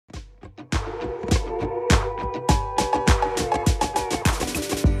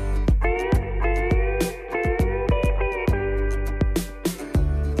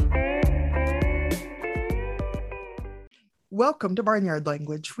Welcome to Barnyard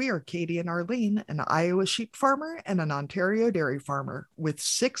Language. We are Katie and Arlene, an Iowa sheep farmer and an Ontario dairy farmer, with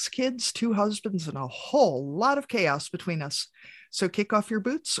 6 kids, 2 husbands, and a whole lot of chaos between us. So kick off your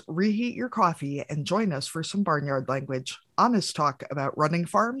boots, reheat your coffee, and join us for some Barnyard Language, honest talk about running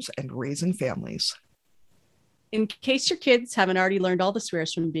farms and raising families. In case your kids haven't already learned all the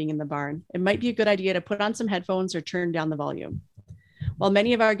swears from being in the barn, it might be a good idea to put on some headphones or turn down the volume. While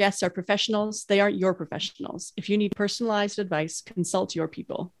many of our guests are professionals, they aren't your professionals. If you need personalized advice, consult your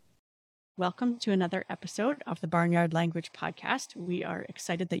people. Welcome to another episode of the Barnyard Language Podcast. We are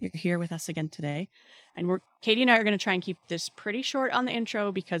excited that you're here with us again today. And Katie and I are going to try and keep this pretty short on the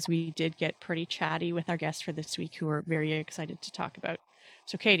intro because we did get pretty chatty with our guests for this week who we're very excited to talk about.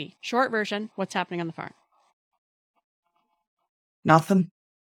 So Katie, short version, what's happening on the farm? Nothing.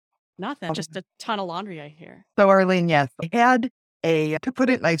 Just a ton of laundry, I hear. So Arlene, yes, I had to put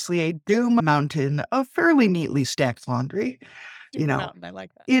it nicely, a doom mountain of fairly neatly stacked laundry. Mountain, I like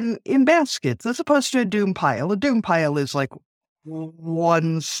that. In baskets, as opposed to a doom pile. A doom pile is like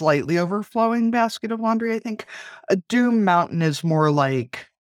one slightly overflowing basket of laundry, I think. A doom mountain is more like,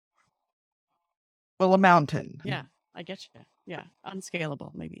 well, a mountain. Yeah, I get you. Yeah,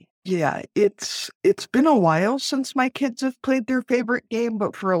 unscalable, maybe. Yeah, it's been a while since my kids have played their favorite game,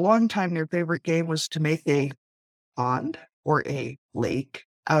 but for a long time, their favorite game was to make a pond or a lake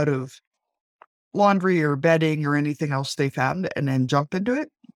out of laundry or bedding or anything else they found and then jump into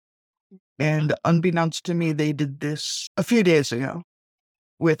it. And unbeknownst to me, they did this a few days ago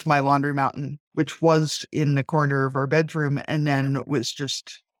with my laundry mountain, which was in the corner of our bedroom and then was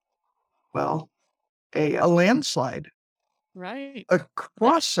just, well, a landslide. Right.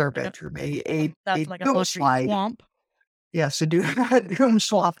 Across our bedroom, that's like a doom slide. Swamp. Yes, a doom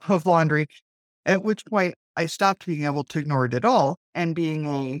swamp of laundry, at which point I stopped being able to ignore it at all. And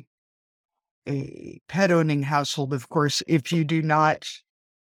being a pet-owning household, of course, if you do not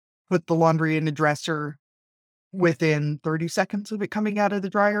put the laundry in a dresser within 30 seconds of it coming out of the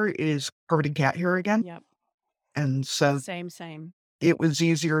dryer, it is covered in cat hair again. Yep. And so Same. It was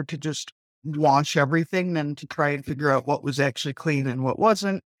easier to just wash everything than to try and figure out what was actually clean and what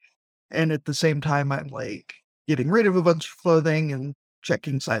wasn't. And at the same time, I'm like getting rid of a bunch of clothing and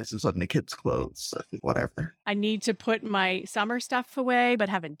checking sizes on the kids' clothes, whatever. I need to put my summer stuff away, but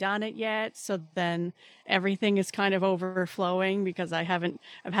haven't done it yet. So then everything is kind of overflowing because I've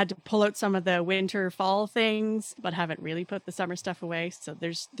had to pull out some of the winter, fall things, but haven't really put the summer stuff away. So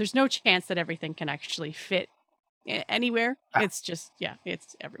there's no chance that everything can actually fit anywhere. It's just,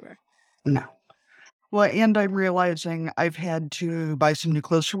 it's everywhere. No. Well, and I'm realizing I've had to buy some new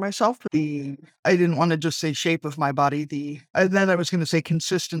clothes for myself. I didn't want to just say shape of my body. Then I was going to say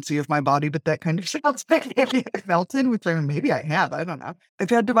consistency of my body, but that kind of sounds like maybe I melted, which maybe I have. I don't know. I've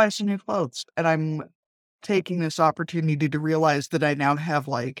had to buy some new clothes, and I'm taking this opportunity to realize that I now have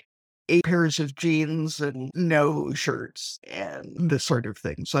like 8 pairs of jeans and no shirts and this sort of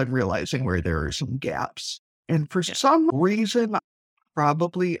thing. So I'm realizing where there are some gaps. And for some reason,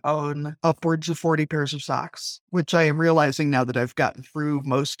 probably own upwards of 40 pairs of socks, which I am realizing now that I've gotten through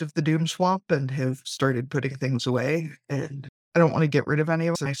most of the doom swamp and have started putting things away. And I don't want to get rid of any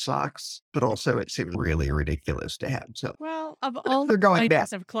of my socks, but also it seemed really ridiculous to have. So, well, of all they're going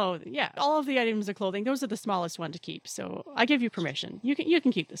items back. of clothing, all of the items of clothing, those are the smallest one to keep. So I give you permission. You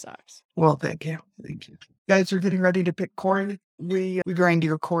can keep the socks. Well, thank you. Guys are getting ready to pick corn. We grind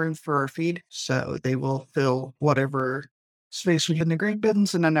your corn for our feed, so they will fill whatever space we get in the grain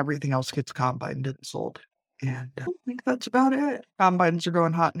bins, and then everything else gets combined and sold. And I think that's about it. Combines are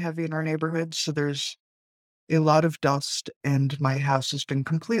going hot and heavy in our neighborhood, so there's a lot of dust, and my house has been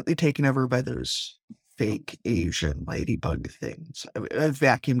completely taken over by those fake Asian ladybug things. I've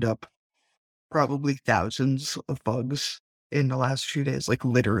vacuumed up probably thousands of bugs in the last few days, like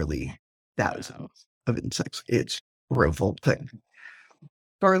literally thousands of insects. It's a revolting.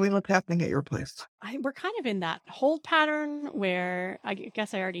 Darlene, what's happening at your place? We're kind of in that hold pattern where I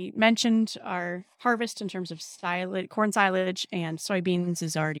guess I already mentioned our harvest in terms of corn silage and soybeans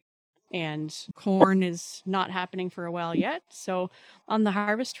is already, and corn is not happening for a while yet. So on the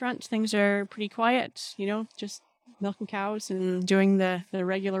harvest front, things are pretty quiet, just milking cows and doing the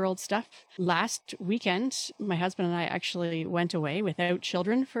regular old stuff. Last weekend, my husband and I actually went away without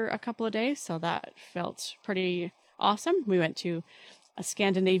children for a couple of days. So that felt pretty awesome. We went to a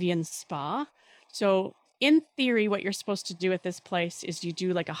Scandinavian spa. So in theory, what you're supposed to do at this place is you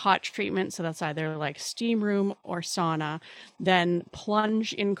do like a hot treatment. So that's either like steam room or sauna, then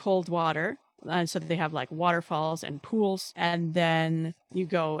plunge in cold water. And so they have like waterfalls and pools, and then you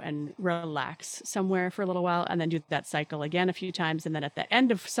go and relax somewhere for a little while and then do that cycle again a few times. And then at the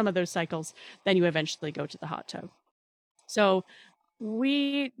end of some of those cycles, then you eventually go to the hot tub. So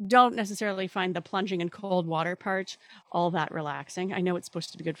we don't necessarily find the plunging in cold water part all that relaxing. I know it's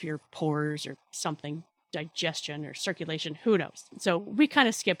supposed to be good for your pores or something, digestion or circulation, who knows. So we kind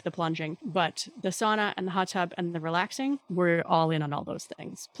of skip the plunging, but the sauna and the hot tub and the relaxing, we're all in on all those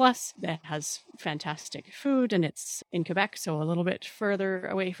things. Plus, it has fantastic food and it's in Quebec, so a little bit further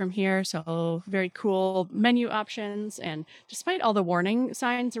away from here. So very cool menu options. And despite all the warning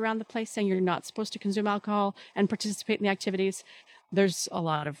signs around the place saying you're not supposed to consume alcohol and participate in the activities, there's a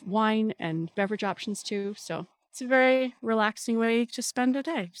lot of wine and beverage options too. So it's a very relaxing way to spend a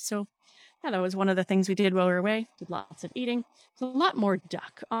day. So yeah, that was one of the things we did while we were away. Did lots of eating. There's a lot more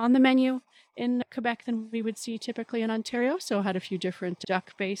duck on the menu in Quebec than we would see typically in Ontario. So had a few different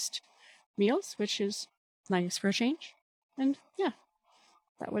duck-based meals, which is nice for a change. And yeah,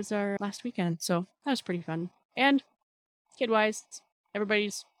 that was our last weekend. So that was pretty fun. And kid-wise,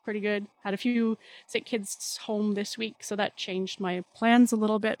 everybody's pretty good. Had a few sick kids home this week, so that changed my plans a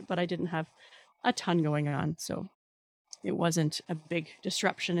little bit, but I didn't have a ton going on. So it wasn't a big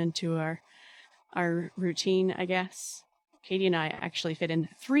disruption into our routine, I guess. Katie and I actually fit in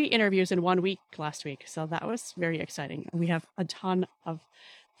 3 interviews in 1 week last week, so that was very exciting. We have a ton of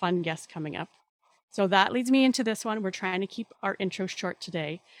fun guests coming up. So that leads me into this one. We're trying to keep our intro short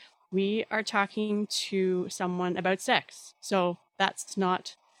today. We are talking to someone about sex. So that's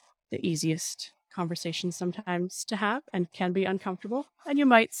not the easiest conversation sometimes to have and can be uncomfortable. And you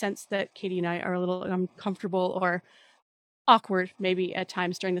might sense that Katie and I are a little uncomfortable or awkward maybe at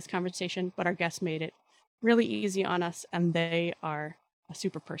times during this conversation, but our guests made it really easy on us and they are a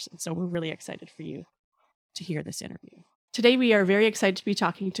super person. So we're really excited for you to hear this interview. Today, we are very excited to be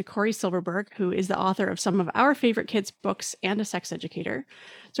talking to Corey Silverberg, who is the author of some of our favorite kids' books and a sex educator.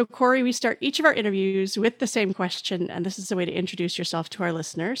 So, Corey, we start each of our interviews with the same question, and this is a way to introduce yourself to our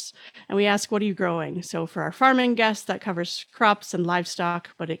listeners. And we ask, what are you growing? So for our farming guests, that covers crops and livestock,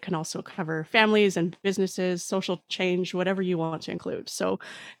 but it can also cover families and businesses, social change, whatever you want to include. So,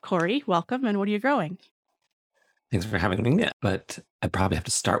 Corey, welcome, and what are you growing? Thanks for having me. But I probably have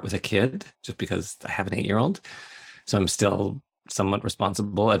to start with a kid just because I have an 8-year-old. So I'm still somewhat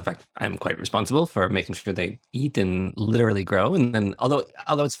responsible. In fact, I'm quite responsible for making sure they eat and literally grow. And then although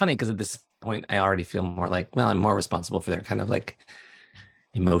it's funny because at this point I already feel more like, well, I'm more responsible for their kind of like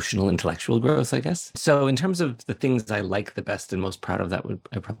emotional, intellectual growth, I guess. So in terms of the things I like the best and most proud of,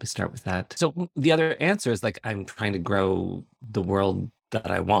 I'd probably start with that. So the other answer is like, I'm trying to grow the world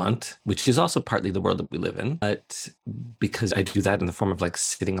that I want, which is also partly the world that we live in, but because I do that in the form of like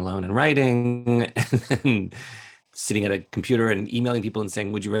sitting alone and writing and sitting at a computer and emailing people and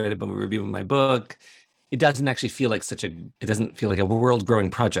saying, would you write a review of my book? It doesn't actually feel like it doesn't feel like a world growing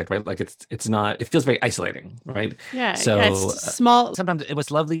project, right? Like it's not, it feels very isolating, right? Yeah. So it's small. Sometimes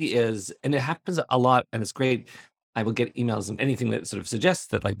what's lovely is, and it happens a lot and it's great. I will get emails and anything that sort of suggests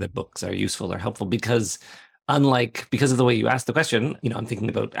that like the books are useful or helpful because of the way you asked the question, I'm thinking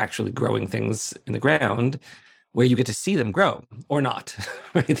about actually growing things in the ground where you get to see them grow or not,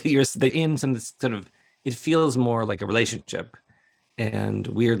 right? They're in some sort of, it feels more like a relationship. And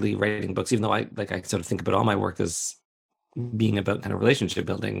weirdly, writing books, even though I sort of think about all my work as being about kind of relationship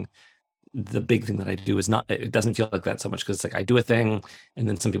building, the big thing that I do is not, it doesn't feel like that so much because it's like I do a thing and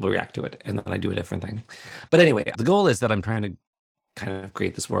then some people react to it and then I do a different thing. But anyway, the goal is that I'm trying to kind of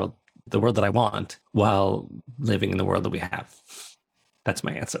create this world, the world that I want, while living in the world that we have. That's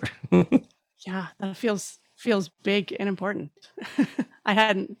my answer. Yeah, that feels big and important. I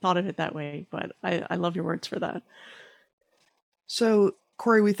hadn't thought of it that way, but I love your words for that. So,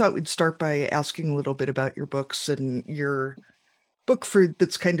 Corey, we thought we'd start by asking a little bit about your books, and your book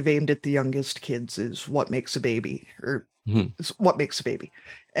that's kind of aimed at the youngest kids is What Makes a Baby, or it's What Makes a Baby.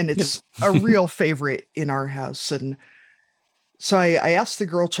 And it's a real favorite in our house. And so I asked the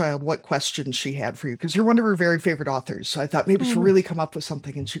girl child what questions she had for you, because you're one of her very favorite authors. So I thought maybe she'll really come up with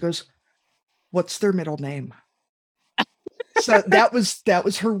something. And she goes, what's their middle name? So that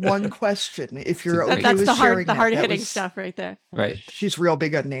was her one question. If you're okay that's with the sharing hard hitting stuff right there. Right. She's real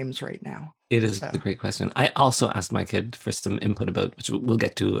big on names right now. It is a great question. I also asked my kid for some input about, which we'll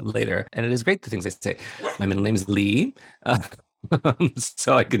get to later. And it is great the things I say. My middle name is Lee.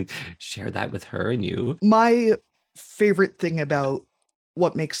 So I can share that with her and you. My favorite thing about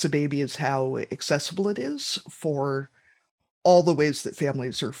What Makes a Baby is how accessible it is for all the ways that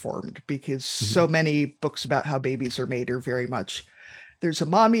families are formed, because so many books about how babies are made are very much, there's a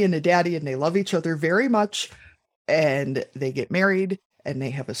mommy and a daddy and they love each other very much and they get married and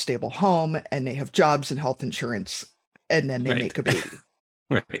they have a stable home and they have jobs and health insurance and then they make a baby.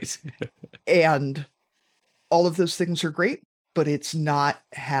 Right. And all of those things are great, but it's not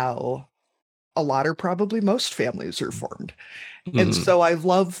how a lot or probably most families are formed. And Mhm. so I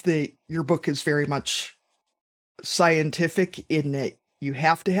love that your book is very much scientific in that you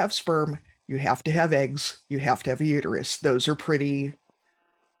have to have sperm, you have to have eggs, you have to have a uterus. Those are pretty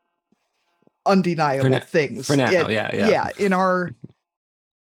undeniable things. For now, yeah. Yeah, in our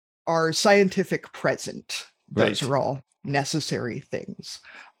scientific present, those Right. are all necessary things.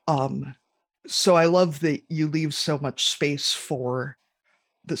 So I love that you leave so much space for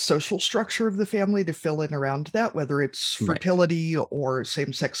the social structure of the family to fill in around that, whether it's Right. fertility or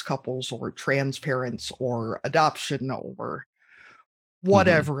same-sex couples or trans parents or adoption or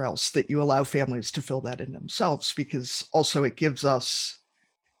whatever else, that you allow families to fill that in themselves, because also it gives us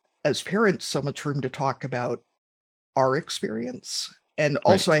as parents so much room to talk about our experience. And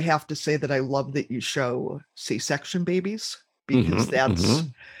also, Right. I have to say that I love that you show C-section babies, because Mhm, that's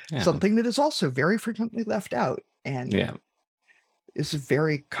mhm. Yeah. something that is also very frequently left out and Yeah. is a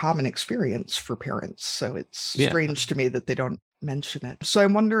very common experience for parents. So it's Yeah. strange to me that they don't mention it. So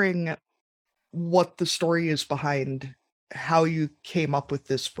I'm wondering what the story is behind how you came up with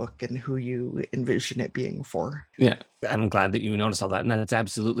this book and who you envision it being for. Yeah, I'm glad that you noticed all that. And that's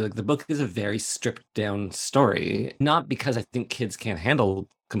absolutely like the book is a very stripped down story, not because I think kids can't handle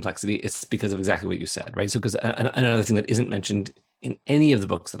complexity. It's because of exactly what you said, right? So, because another thing that isn't mentioned in any of the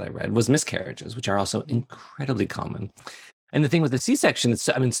books that I read was miscarriages, which are also incredibly common. And the thing with the C-section,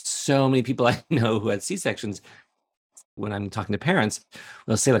 I mean, so many people I know who had C-sections, when I'm talking to parents,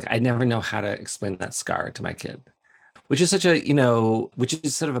 they'll say, like, I never know how to explain that scar to my kid. Which is such a, which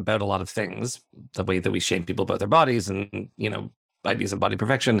is sort of about a lot of things, the way that we shame people about their bodies and, ideas of body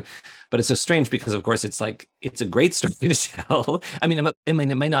perfection. But it's so strange because, of course, it's like, it's a great story to tell. I mean,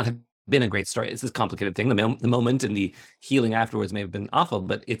 it might not have been a great story. It's this complicated thing. The moment and the healing afterwards may have been awful,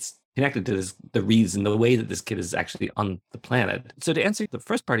 but it's connected to the reason, the way that this kid is actually on the planet. So to answer the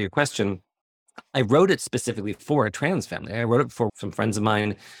first part of your question, I wrote it specifically for a trans family. I wrote it for some friends of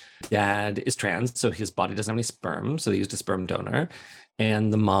mine. Dad is trans, so his body doesn't have any sperm, so they used a sperm donor,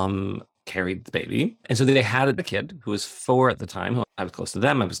 and the mom carried the baby. And so they had a kid who was 4 at the time. I was close to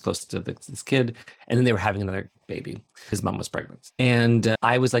them. I was close to this kid. And then they were having another baby. His mom was pregnant. And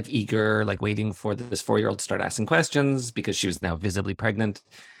I was like eager, like waiting for this 4-year-old to start asking questions because she was now visibly pregnant.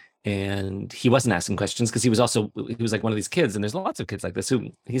 And he wasn't asking questions because he was like one of these kids, and there's lots of kids like this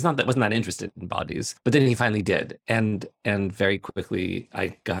who wasn't that interested in bodies. But then he finally did, and very quickly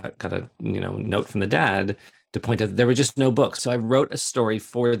I got a note from the dad to point out that there were just no books. So I wrote a story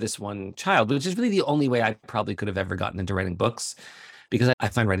for this one child, which is really the only way I probably could have ever gotten into writing books, because I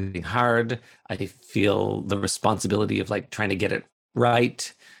find writing hard. I feel the responsibility of like trying to get it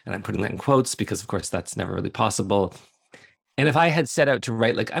right, and I'm putting that in quotes because of course that's never really possible. And if I had set out to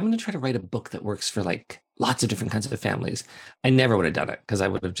write, like, I'm going to try to write a book that works for like lots of different kinds of families, I never would have done it, because I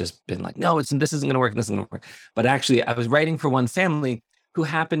would have just been like, no, this isn't going to work. This isn't going to work. But actually, I was writing for one family who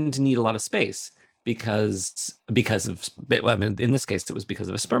happened to need a lot of space because of, well, I mean, in this case, it was because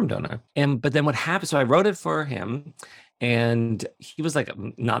of a sperm donor. But then what happened? So I wrote it for him, and he was like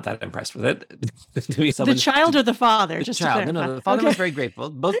not that impressed with it. The child or the father? The just child. No, the father was very grateful.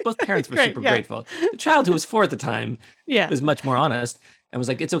 Both parents were super grateful. The child, who was 4 at the time, was much more honest and was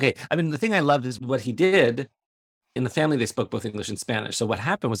like, it's okay. I mean, the thing I loved is what he did. In the family, they spoke both English and Spanish. So what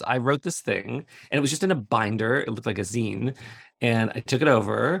happened was I wrote this thing, and it was just in a binder. It looked like a zine. And I took it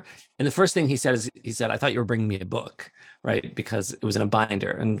over. And the first thing he said is, I thought you were bringing me a book, right? Because it was in a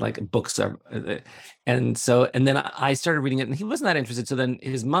binder, and like books are. And then I started reading it, and he wasn't that interested. So then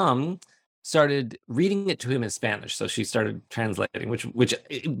his mom started reading it to him in Spanish. So she started translating, which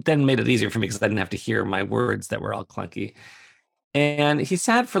then made it easier for me because I didn't have to hear my words that were all clunky. And he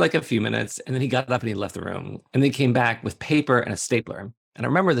sat for like a few minutes, and then he got up and he left the room. And then he came back with paper and a stapler. And I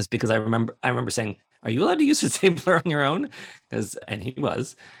remember this because I remember saying, are you allowed to use a stapler on your own? And he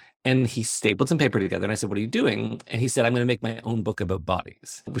was. And he stapled some paper together. And I said, what are you doing? And he said, I'm going to make my own book about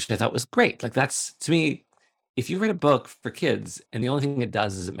bodies, which I thought was great. Like, that's, to me, if you write a book for kids and the only thing it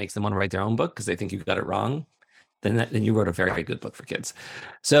does is it makes them want to write their own book because they think you got it wrong, then you wrote a very, very good book for kids.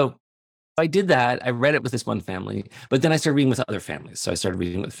 So I did that. I read it with this one family, but then I started reading with other families. So I started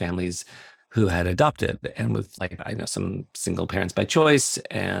reading with families who had adopted, and with some single parents by choice,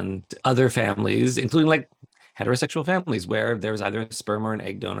 and other families, including like heterosexual families where there was either a sperm or an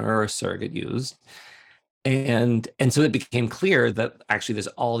egg donor or a surrogate used. And so it became clear that actually there's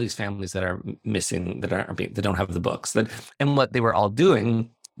all these families that are missing, that don't have the books. And what they were all doing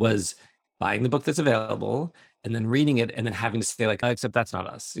was buying the book that's available and then reading it and then having to say like, oh, except that's not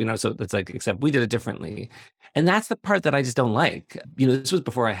us, so it's like, except we did it differently. And that's the part that I just don't like. This was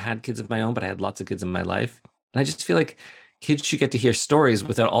before I had kids of my own, but I had lots of kids in my life. And I just feel like kids should get to hear stories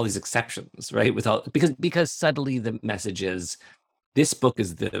without all these exceptions, right? Without because subtly the message is this book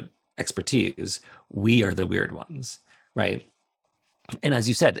is the expertise, we are the weird ones, right? And as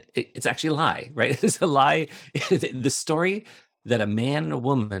you said, it's actually a lie, right? It's a lie. The story that a man and a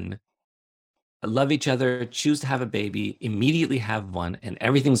woman love each other, choose to have a baby, immediately have one, and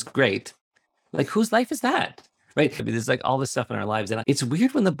everything's great. Like, whose life is that? Right? I mean, there's like all this stuff in our lives. And it's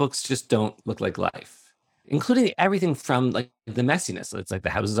weird when the books just don't look like life, including everything from like the messiness. It's like the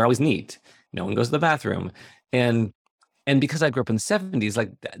houses are always neat. No one goes to the bathroom. And because I grew up in the 70s,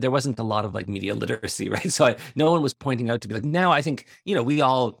 like there wasn't a lot of like media literacy, right? So no one was pointing out to be like, now I think,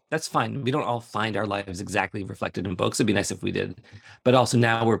 that's fine. We don't all find our lives exactly reflected in books. It'd be nice if we did. But also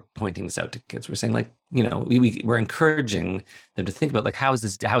now we're pointing this out to kids. We're saying like, we're encouraging them to think about like, how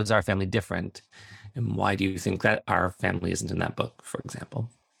is our family different? And why do you think that our family isn't in that book, for example?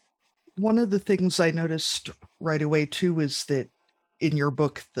 One of the things I noticed right away too is that in your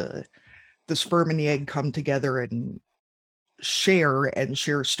book, the sperm and the egg come together and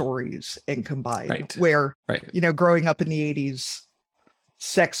share stories and combine. Right. Where, right. Growing up in the 80s,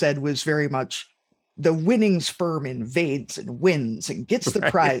 sex ed was very much the winning sperm invades and wins and gets the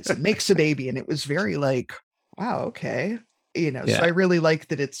prize and makes a baby. And it was very like, wow, okay. So I really like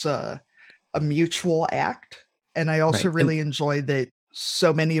that it's a mutual act. And I also really enjoy that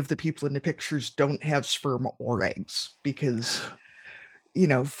so many of the people in the pictures don't have sperm or eggs because,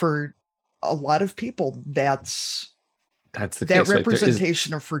 for a lot of people, that's the case,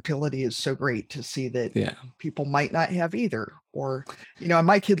 representation of fertility is so great to see that people might not have either. Or,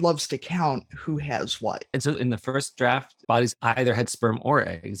 my kid loves to count who has what. And so in the first draft, bodies either had sperm or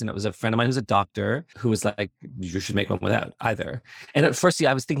eggs. And it was a friend of mine who's a doctor who was like, you should make one without either. And at first,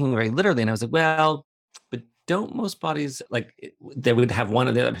 I was thinking very literally. And I was like, well, but don't most bodies, like they would have one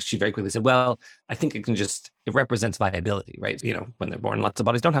or the other? She very quickly said, well, I think it represents viability, right? When they're born, lots of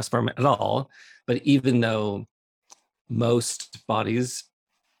bodies don't have sperm at all. But even though most bodies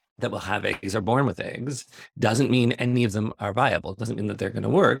that will have eggs are born with eggs, doesn't mean any of them are viable. It doesn't mean that they're going to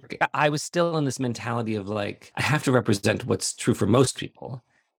work. I was still in this mentality of like, I have to represent what's true for most people.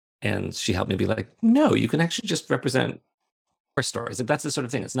 And she helped me be like, no, you can actually just represent our stories. Like, that's the sort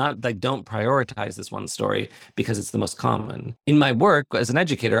of thing. It's not like, don't prioritize this one story because it's the most common. In my work as an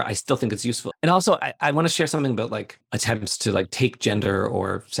educator, I still think it's useful. And also I want to share something about like attempts to like take gender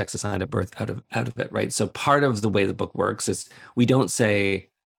or sex assigned at birth out of it, right? So part of the way the book works is we don't say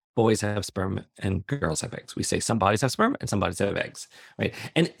boys have sperm and girls have eggs. We say some bodies have sperm and some bodies have eggs, right?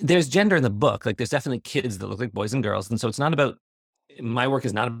 And there's gender in the book. Like there's definitely kids that look like boys and girls. And so it's not about, my work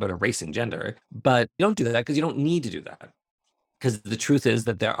is not about erasing gender, but you don't do that because you don't need to do that. Because the truth is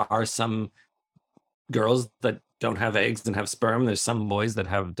that there are some girls that don't have eggs and have sperm. There's some boys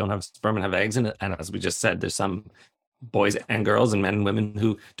that don't have sperm and have eggs. And as we just said, there's some boys and girls and men and women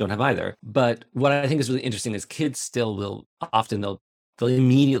who don't have either. But what I think is really interesting is kids still will often, they'll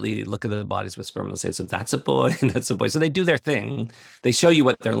immediately look at the bodies with sperm and they'll say, so that's a boy and that's a boy. So they do their thing. They show you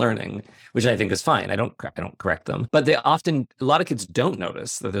what they're learning, which I think is fine. I don't correct them. But a lot of kids don't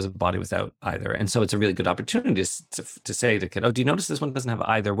notice that there's a body without either. And so it's a really good opportunity to say to a kid, oh, do you notice this one doesn't have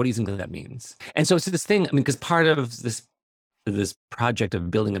either? What do you think that means? And so it's this thing, because part of this project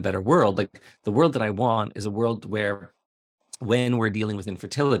of building a better world, like the world that I want is a world where when we're dealing with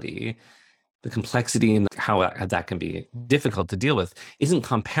infertility, the complexity and how that can be difficult to deal with isn't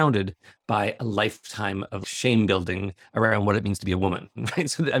compounded by a lifetime of shame building around what it means to be a woman, right?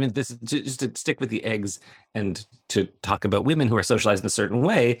 So, this just to stick with the eggs and to talk about women who are socialized in a certain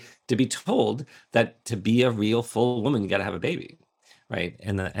way, to be told that to be a real full woman, you got to have a baby, right?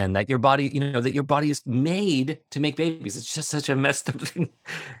 And that your body, that your body is made to make babies. It's just such a messed up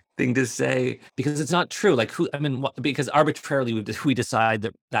thing to say, because it's not true. Like because arbitrarily we decide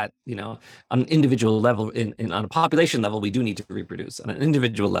that on an individual level, on a population level, we do need to reproduce. On an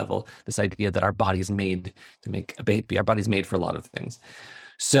individual level, this idea that our body is made to make a baby, our body's made for a lot of things.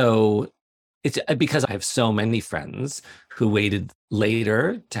 So it's because I have so many friends who waited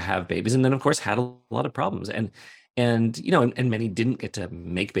later to have babies, and then of course had a lot of problems, and many didn't get to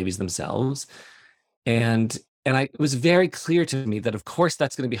make babies themselves, and it was very clear to me that, of course,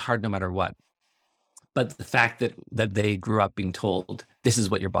 that's going to be hard no matter what. But the fact that they grew up being told, this is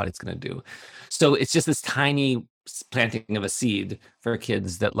what your body's going to do. So it's just this tiny planting of a seed for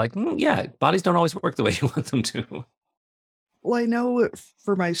kids that bodies don't always work the way you want them to. Well, I know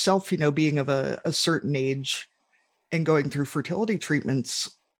for myself, being of a certain age and going through fertility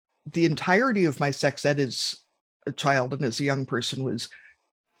treatments, the entirety of my sex ed as a child and as a young person was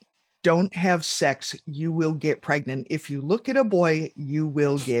don't have sex, you will get pregnant. If you look at a boy, you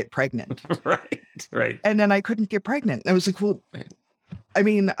will get pregnant. Right. And then I couldn't get pregnant. I was like, well, Right. I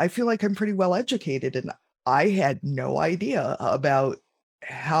mean, I feel like I'm pretty well educated, and I had no idea about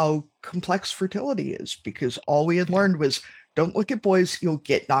how complex fertility is, because all we had learned was don't look at boys, you'll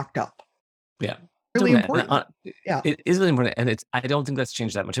get knocked up. Yeah. Really So, important. Yeah. It is really important. And I don't think that's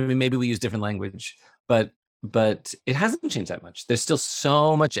changed that much. I mean, maybe we use different language, but it hasn't changed that much. There's still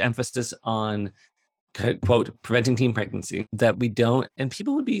so much emphasis on, quote, preventing teen pregnancy that we don't, and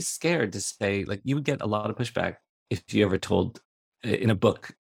people would be scared to say, like, you would get a lot of pushback if you ever told in a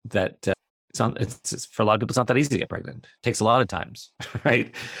book that it's for a lot of people, it's not that easy to get pregnant. It takes a lot of times,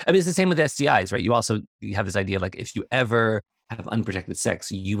 right? I mean, it's the same with STIs, right? You have this idea, like, if you ever have unprotected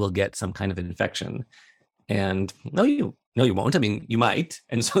sex, you will get some kind of infection. And no, you won't. I mean, you might.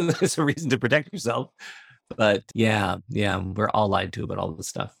 And so there's a reason to protect yourself. But yeah, we're all lied to about all this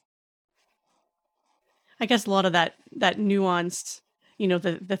stuff. I guess a lot of that nuance,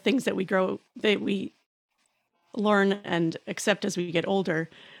 the things that we learn and accept as we get older.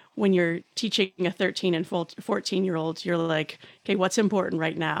 When you're teaching a 13 and 14-year-old, you're like, okay, what's important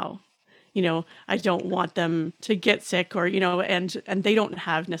right now? I don't want them to get sick, or, and they don't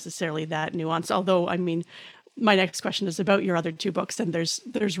have necessarily that nuance. Although, I mean, my next question is about your other two books, and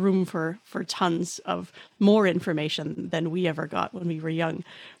there's room for tons of more information than we ever got when we were young.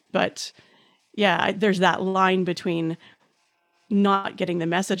 But yeah, there's that line between not getting the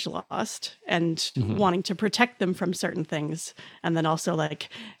message lost and wanting to protect them from certain things, and then also like,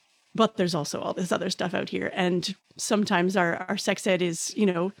 but there's also all this other stuff out here. And sometimes our sex ed is,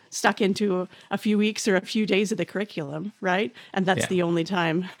 stuck into a few weeks or a few days of the curriculum, right? And that's the only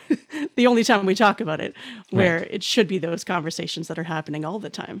time we talk about it, where it should be those conversations that are happening all the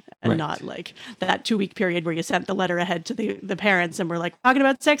time, and not like that 2-week period where you sent the letter ahead to the parents and we're like, talking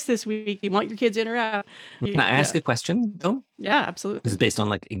about sex this week, you want your kids in or out? Can I ask a question though? Yeah, absolutely. This is based on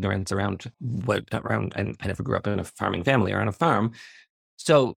like ignorance around and I never grew up in a farming family or on a farm.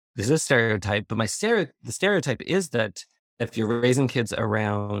 So this is a stereotype, but the stereotype is that if you're raising kids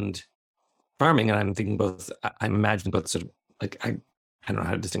around farming, and I'm thinking I'm imagining both sort of like, I don't know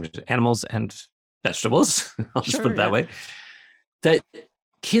how to distinguish animals and vegetables. I'll just put it that way. That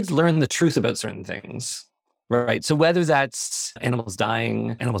kids learn the truth about certain things, right? So whether that's animals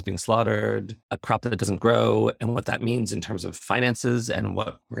dying, animals being slaughtered, a crop that doesn't grow, and what that means in terms of finances and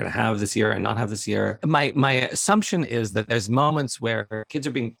what we're going to have this year and not have this year. My assumption is that there's moments where kids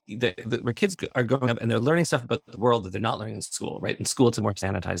are where kids are growing up and they're learning stuff about the world that they're not learning in school, right? In school, it's a more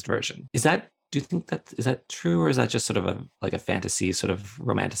sanitized version. Do you think is that true, or is that just sort of a fantasy sort of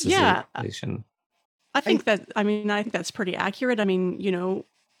romanticization? Yeah. I think that's pretty accurate. I mean,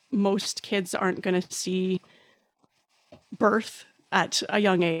 most kids aren't going to see birth at a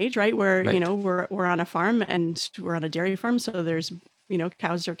young age, right? Where, we're on a farm and we're on a dairy farm. So there's,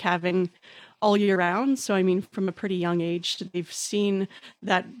 cows are calving all year round. So, I mean, from a pretty young age, they've seen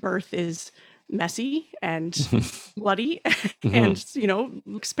that birth is messy and bloody and,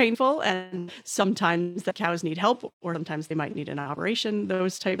 looks painful. And sometimes the cows need help, or sometimes they might need an operation,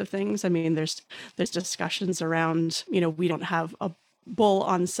 those type of things. I mean, there's discussions around, we don't have a bull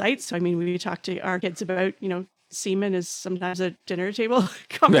on site. So, I mean, we talk to our kids about, semen is sometimes a dinner table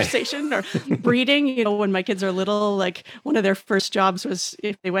conversation, or breeding. When my kids are little, like one of their first jobs was,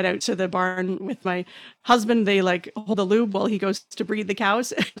 if they went out to the barn with my husband, they like hold the lube while he goes to breed the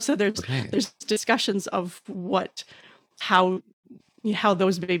cows. So there's discussions of how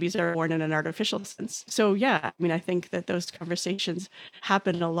those babies are born in an artificial sense. So yeah, I mean, I think that those conversations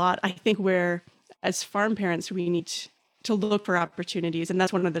happen a lot. I think where as farm parents, we need to look for opportunities. And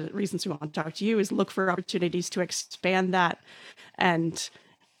that's one of the reasons we want to talk to you, is look for opportunities to expand that and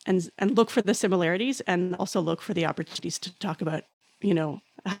look for the similarities, and also look for the opportunities to talk about,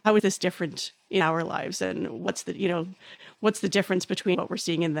 how is this different in our lives, and what's the difference between what we're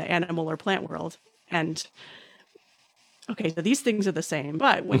seeing in the animal or plant world. And okay, so these things are the same,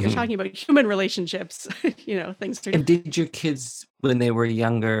 but when you're talking about human relationships, things are. And did your kids, when they were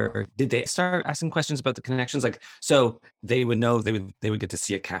younger, did they start asking questions about the connections? Like, so they would know they would get to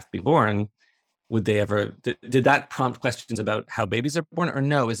see a calf be born. Would they ever? Did that prompt questions about how babies are born, or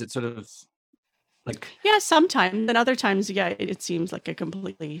no? Is it sort of like? Yeah, sometimes, and other times, it seems like a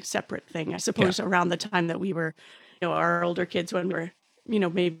completely separate thing. I suppose around the time that we were, our older kids, when we were,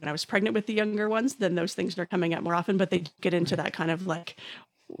 maybe when I was pregnant with the younger ones, then those things are coming up more often, but they get into that kind of like,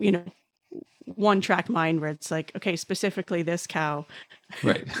 one track mind, where it's like, okay, specifically this cow,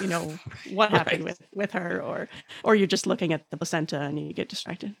 right? What happened with her, or you're just looking at the placenta and you get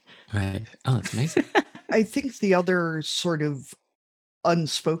distracted. Right. Oh, that's amazing. I think the other sort of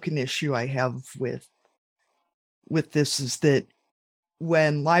unspoken issue I have with this is that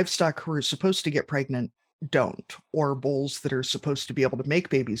when livestock who are supposed to get pregnant don't, or bulls that are supposed to be able to make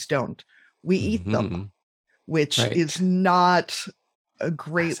babies don't, we eat them, which is not a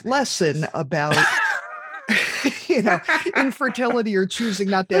great lesson about infertility or choosing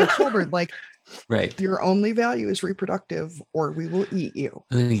not to have children. Like, your only value is reproductive, or we will eat you.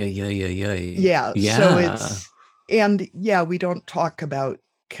 Yeah. So it's, and we don't talk about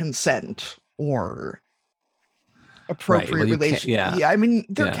consent or appropriate relationship. I mean,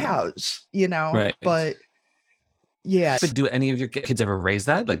 they're cows, but But do any of your kids ever raise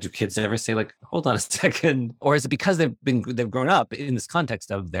that? Like, do kids ever say, like, hold on a second? Or is it because they've grown up in this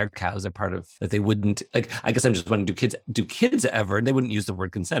context of their cows are part of that they wouldn't, like, I guess I'm just wondering, do kids ever, they wouldn't use the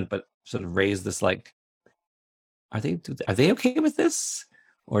word consent, but sort of raise this, like, are they okay with this?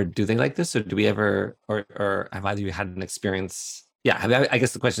 Or do they like this? Or do we ever, or have either of you had an experience? Yeah, I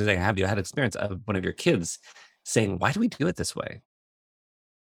guess the question is, have you had experience of one of your kids saying, why do we do it this way?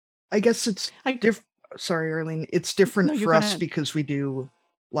 I guess it's different. Sorry, Arlene. It's different for us because we do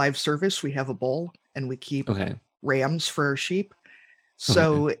live service. We have a bull and we keep rams for our sheep.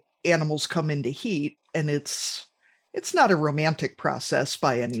 So animals come into heat, and it's not a romantic process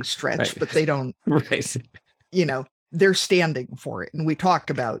by any stretch, but they don't, they're standing for it. And we talk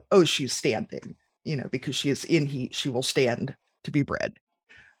about, she's standing, because she is in heat, she will stand to be bred.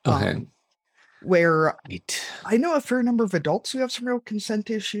 Where I know a fair number of adults who have some real consent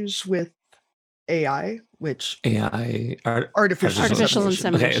issues with AI, which artificial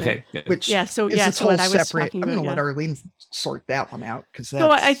insemination. Okay. Which so what I was separate. I'm going to let Arlene sort that one out, because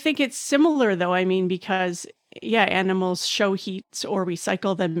so I think it's similar though. I mean, because animals show heat, or we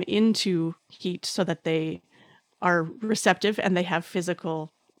cycle them into heat so that they are receptive and they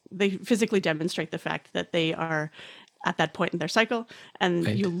physically demonstrate the fact that they are at that point in their cycle, and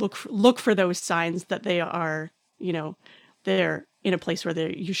you look for those signs that they are, they're in a place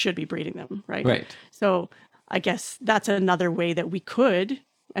where you should be breeding them, right? So I guess that's another way that we could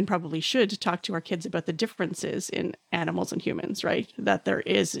and probably should talk to our kids about the differences in animals and humans, right? That there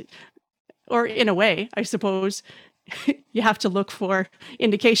is, or in a way, I suppose, you have to look for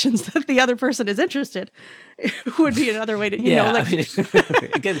indications that the other person is interested. It would be another way to, I mean,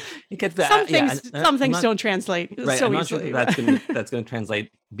 it gets that. Some things don't translate so I'm not easily. Sure that's going to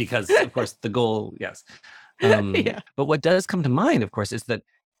translate, because, of course, the goal, But what does come to mind, of course, is that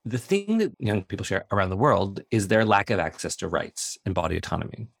the thing that young people share around the world is their lack of access to rights and body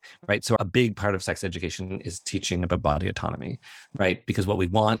autonomy, right? So a big part of sex education is teaching about body autonomy, right? Because what we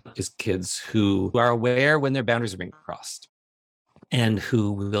want is kids who are aware when their boundaries are being crossed, and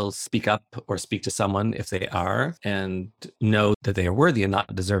who will speak up or speak to someone if they are, and know that they are worthy and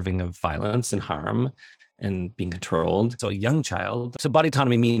not deserving of violence and harm and being controlled. So a young child, so body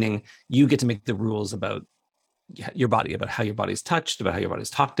autonomy meaning you get to make the rules about your body, about how your body's touched, about how your body's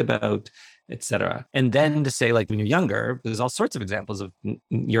talked about, etc. And then to say, like, when you're younger, there's all sorts of examples of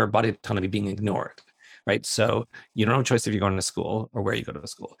your body autonomy being ignored, right? So you don't have a choice if you're going to school or where you go to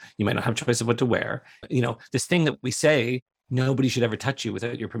school. You might not have a choice of what to wear. This thing that we say, nobody should ever touch you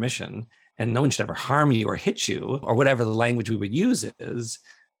without your permission, and no one should ever harm you or hit you, or whatever the language we would use is,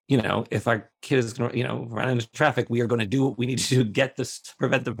 if our kid is going to, run into traffic, we are going to do what we need to get this to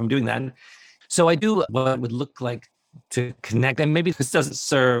prevent them from doing that. So I do what it would look like to connect. And maybe this doesn't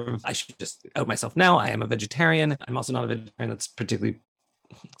serve, I should just out myself now. I am a vegetarian. I'm also not a vegetarian that's particularly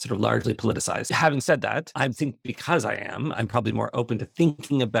sort of largely politicized. Having said that, I think because I'm probably more open to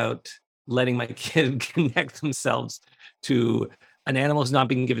thinking about letting my kid connect themselves to an animal who's not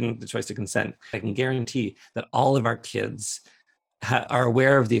being given the choice to consent. I can guarantee that all of our kids are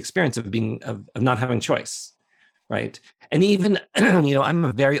aware of the experience of not having choice. Right. And even, I'm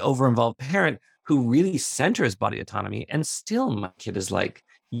a very over-involved parent who really centers body autonomy. And still my kid is like,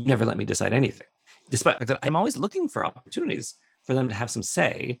 you never let me decide anything. Despite that, I'm always looking for opportunities for them to have some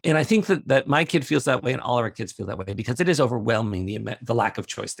say. And I think that my kid feels that way, and all of our kids feel that way, because it is overwhelming, the lack of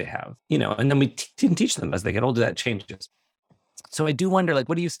choice they have, and then we teach them as they get older, that changes. So I do wonder, like,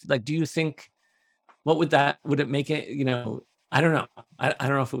 what do you think, would it make it, I don't know. I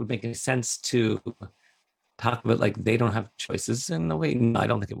don't know if it would make any sense to talk about, like, they don't have choices in a way. No, I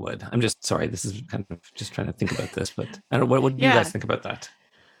don't think it would. I'm just sorry. This is kind of just trying to think about this, but I don't know. What do you guys think about that?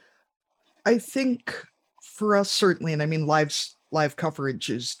 I think for us, certainly, and I mean, live coverage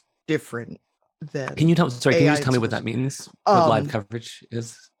is different than. Can you just tell me what that means? What live coverage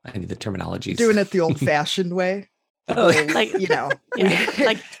is? I need the terminology. Doing it the old-fashioned way. It's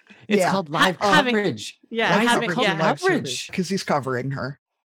called live coverage. Having coverage because he's covering her.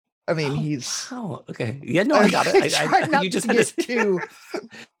 I mean, Oh, he's. wow. Okay. Yeah, no, I got it. Try not You just to had get this. too.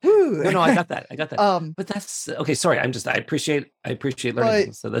 Woo. No, I got that. I got that. Um, But that's okay. Sorry, I appreciate learning but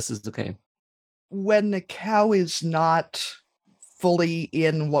things. So this is okay. when the cow is not fully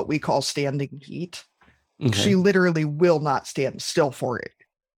in what we call standing heat, Okay. she literally will not stand still for it.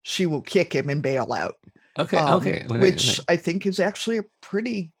 She will kick him and bail out. Okay. Which I think is actually a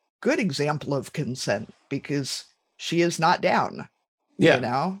pretty good example of consent because she is not down. Yeah. You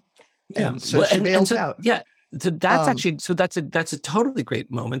know? Yeah. And so she bails out. Yeah. So that's that's a totally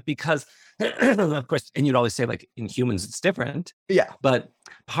great moment because of course, and you'd always say like in humans it's different. Yeah. But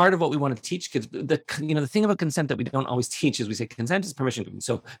part of what we want to teach kids, the thing about consent that we don't always teach is we say consent is permission given.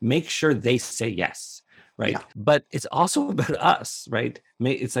 So make sure they say yes. Right. Yeah. But it's also about us, right?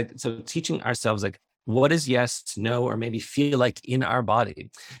 It's like, so teaching ourselves like, what is yes, no, or maybe feel like in our body?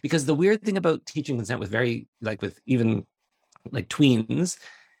 Because the weird thing about teaching consent with even like tweens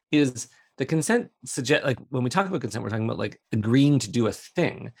is the consent suggest, like when we talk about consent, we're talking about like agreeing to do a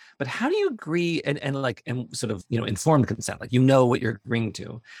thing. But how do you agree and sort of, informed consent, like, what you're agreeing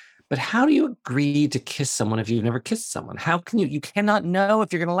to? But how do you agree to kiss someone if you've never kissed someone? How can you cannot know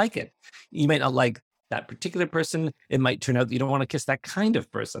if you're going to like it. You might not like that particular person. It might turn out that you don't want to kiss that kind of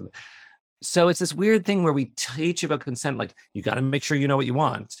person. So it's this weird thing where we teach about consent, like you got to make sure you know what you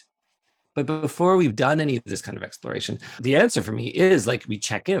want. But before we've done any of this kind of exploration, the answer for me is like we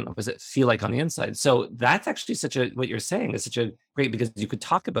check in. What does it feel like on the inside? So that's actually what you're saying is such a great, because you could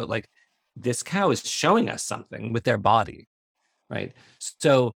talk about like this cow is showing us something with their body, right?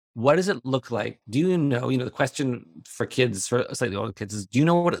 So what does it look like? Do you know, the question for kids, for slightly older kids is, do you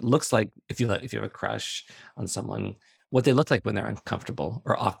know what it looks like if you have a crush on someone, what they look like when they're uncomfortable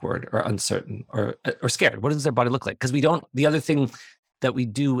or awkward or uncertain or scared? What does their body look like? Because the other thing that we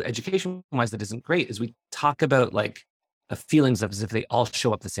do education-wise that isn't great is we talk about like feelings as if they all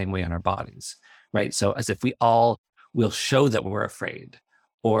show up the same way on our bodies, right? So as if we all will show that we're afraid,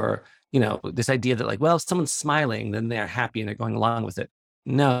 or, this idea that like, well, if someone's smiling, then they're happy and they're going along with it.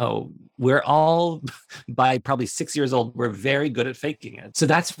 No, we're all by probably 6 years old, we're very good at faking it. So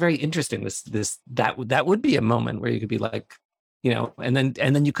that's very interesting. That would be a moment where you could be like, and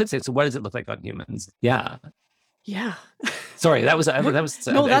then you could say, so what does it look like on humans? Yeah. Yeah. Sorry, that was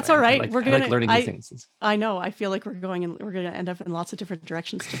no, that's all right. We're gonna learning new things. I know. I feel like we're gonna end up in lots of different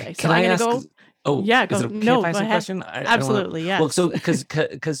directions today. So Can I'm I gonna ask? go. Oh, yeah. Go. No, go go ahead. Question? Absolutely. Yeah. Well, so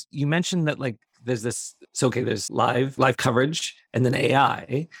because you mentioned that like there's this. So okay, there's live coverage and then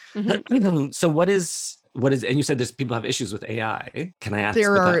AI. Mm-hmm. So what is? And you said there's people have issues with AI. Can I ask?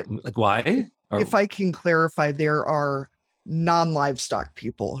 Why? If I can clarify, there are non-livestock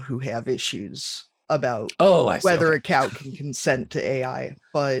people who have issues about whether a cow can consent to AI,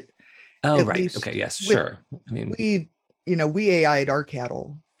 but right. Okay. Yes. Sure. I mean, we AI'd our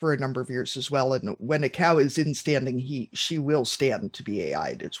cattle for a number of years as well, and when a cow is in standing heat, she will stand to be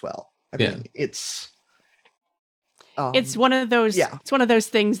AI'd as well. I mean, it's one of those. Yeah. It's one of those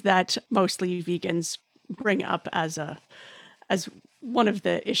things that mostly vegans bring up as one of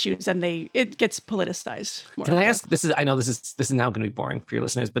the issues, and it gets politicized. Can I ask? I know this is now going to be boring for your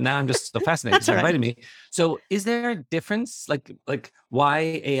listeners, but now I'm just so fascinated. You invited me. So, is there a difference, like why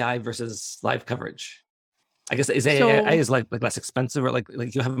AI versus live coverage? I guess AI is like less expensive, or like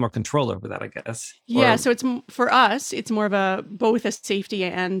you have more control over that, I guess. Yeah. So it's for us, it's more of both a safety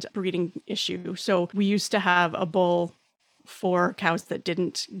and breeding issue. So we used to have a bull for cows that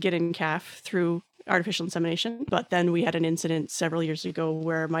didn't get in calf through artificial insemination, but then we had an incident several years ago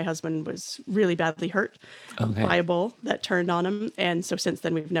where my husband was really badly hurt by a bull that turned on him, and so since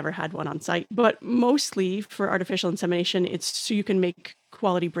then we've never had one on site. But mostly for artificial insemination, it's so you can make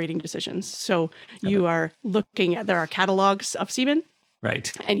quality breeding decisions. So you are looking at, there are catalogs of semen,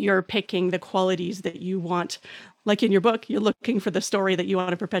 right, and you're picking the qualities that you want. Like in your book, you're looking for the story that you want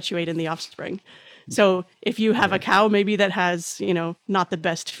to perpetuate in the offspring. So if you have a cow maybe that has, not the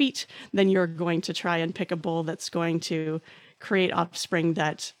best feet, then you're going to try and pick a bull that's going to create offspring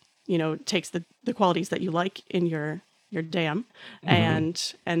that, takes the qualities that you like in your dam,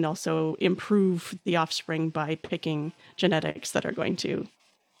 and also improve the offspring by picking genetics that are going to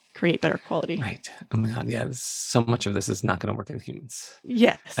create better quality. Right. Oh my God. Yeah. So much of this is not going to work in humans.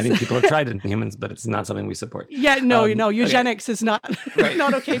 Yes. I mean, people have tried it in humans, but it's not something we support. Yeah. No, eugenics is not,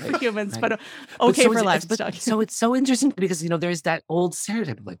 not okay for humans, but okay for livestock. So it's so interesting because, there's that old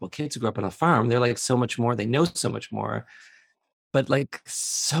stereotype of like, well, kids who grew up on a farm, they're like so much more, they know so much more. But like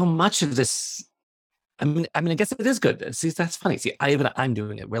so much of this, I mean, I guess it is good. See, that's funny. See, I'm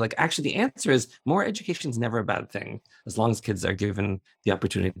doing it. Where like actually the answer is more education is never a bad thing as long as kids are given the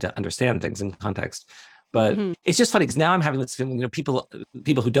opportunity to understand things in context. But it's just funny because now I'm having this, people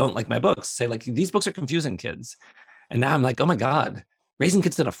who don't like my books say like, these books are confusing kids. And now I'm like, oh my God, raising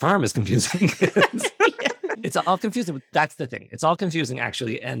kids on a farm is confusing kids. It's all confusing. That's the thing. It's all confusing,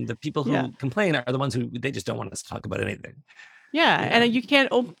 actually. And the people who complain are the ones who they just don't want us to talk about anything. Yeah, and you can't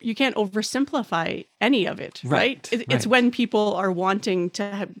oversimplify any of it, right? It's when people are wanting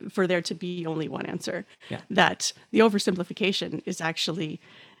for there to be only one answer that the oversimplification is actually,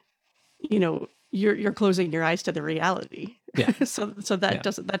 you're closing your eyes to the reality. Yeah. so that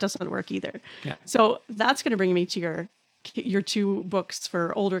doesn't work either. Yeah. So that's going to bring me to your two books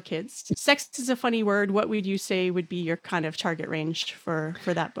for older kids. Sex is a funny word. What would you say would be your kind of target range for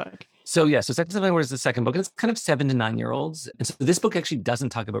that book? So Sex is a Funny Word is the second book, and it's kind of 7 to 9 year olds. And so this book actually doesn't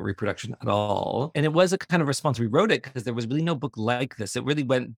talk about reproduction at all. And it was a kind of response. We wrote it because there was really no book like this. It really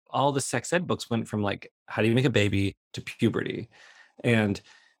all the sex ed books went from like, how do you make a baby to puberty? And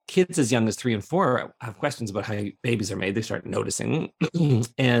kids as young as 3 and 4 have questions about how babies are made. They start noticing.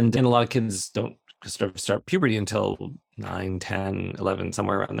 and a lot of kids don't start puberty until 9, 10, 11,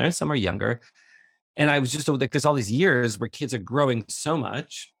 somewhere around there. Some are younger. And I was just like, there's all these years where kids are growing so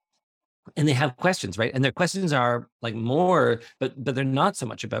much and they have questions, right? And their questions are like more, but they're not so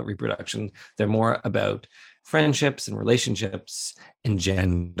much about reproduction. They're more about friendships and relationships and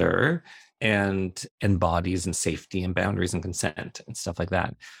gender and bodies and safety and boundaries and consent and stuff like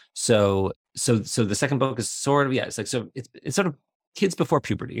that. So the second book is sort of, it's like, so it's sort of kids before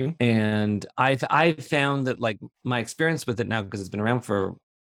puberty. And I've found that like my experience with it now, because it's been around for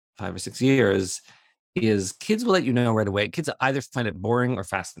 5 or 6 years, is kids will let you know right away. Kids either find it boring or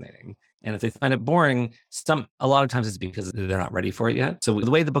fascinating. And if they find it boring, a lot of times it's because they're not ready for it yet. So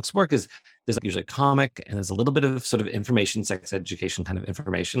the way the books work is there's usually a comic and there's a little bit of sort of information, sex education kind of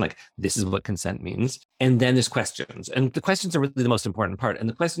information, like this is what consent means. And then there's questions. And the questions are really the most important part. And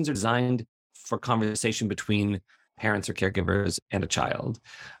the questions are designed for conversation between parents or caregivers and a child.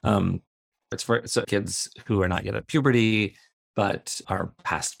 It's for kids who are not yet at puberty, but are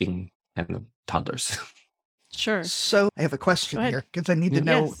past being kind of toddlers. Sure. So I have a question here because I need to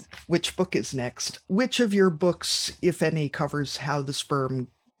know which book is next. Which of your books, if any, covers how the sperm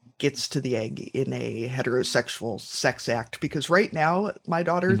gets to the egg in a heterosexual sex act? Because right now, my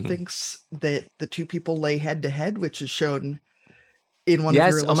daughter thinks that the two people lay head to head, which is shown in one of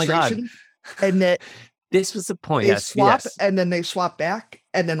your illustrations. Oh my God. And that this was the point. They swap and then they swap back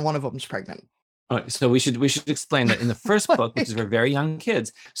and then one of them's pregnant. So we should explain that in the first book, which is for very young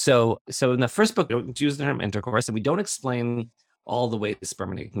kids. So in the first book, we don't use the term intercourse, and we don't explain all the way the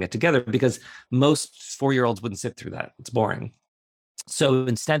sperm and egg can get together because most 4-year-olds wouldn't sit through that. It's boring. So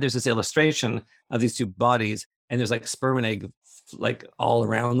instead, there's this illustration of these two bodies, and there's like sperm and egg like all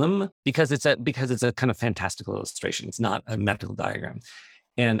around them because it's a kind of fantastical illustration. It's not a medical diagram.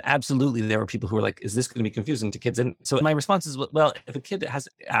 And absolutely, there were people who were like, "Is this going to be confusing to kids?" And so my response is, well, if a kid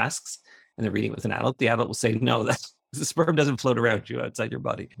asks. And they're reading with an adult, the adult will say, no, that the sperm doesn't float around you outside your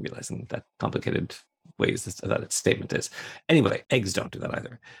body, realizing that complicated ways that statement is. Anyway, eggs don't do that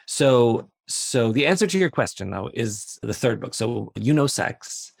either. So the answer to your question, though, is the third book. So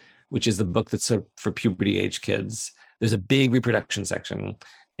Sex, which is the book that's for puberty age kids. There's a big reproduction section,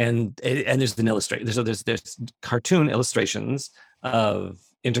 and there's an illustration. So there's cartoon illustrations of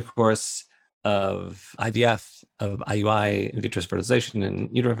intercourse, of IVF, of IUI, in vitro fertilization, and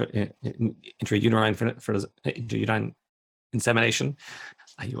intrauterine insemination,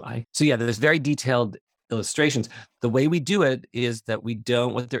 IUI. So there's very detailed illustrations. The way we do it is that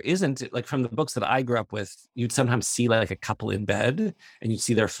what there isn't, like from the books that I grew up with, you'd sometimes see like a couple in bed and you'd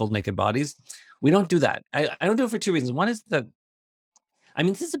see their full naked bodies. We don't do that. I don't do it for 2 reasons. One is that,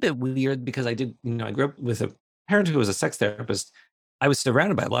 this is a bit weird because I grew up with a parent who was a sex therapist. I was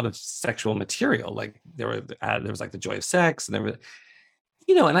surrounded by a lot of sexual material. Like there was like The Joy of Sex, and there were,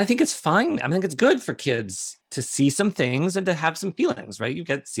 and I think it's fine. I think it's good for kids to see some things and to have some feelings, right? You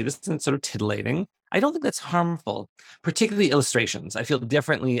get to see this and it's sort of titillating. I don't think that's harmful, particularly illustrations. I feel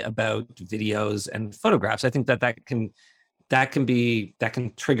differently about videos and photographs. I think that can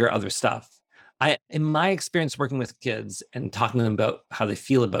trigger other stuff. In my experience working with kids and talking to them about how they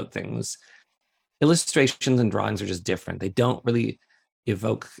feel about things, illustrations and drawings are just different. They don't really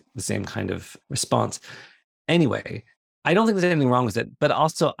evoke the same kind of response. Anyway, I don't think there's anything wrong with it, but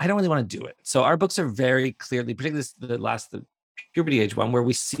also I don't really want to do it. So our books are very clearly, particularly the puberty age one, where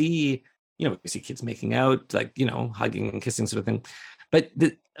we see kids making out, like, hugging and kissing sort of thing. But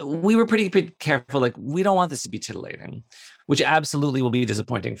we were pretty careful. Like, we don't want this to be titillating, which absolutely will be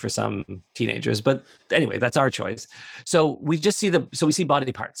disappointing for some teenagers. But anyway, that's our choice. So we just see we see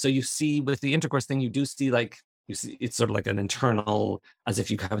body parts. So you see with the intercourse thing, you do see like, You see, it's sort of like an internal, as if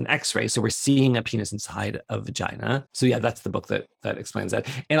you have an X-ray. So we're seeing a penis inside a vagina. So yeah, that's the book that explains that.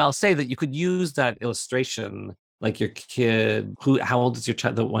 And I'll say that you could use that illustration, like your kid, how old is your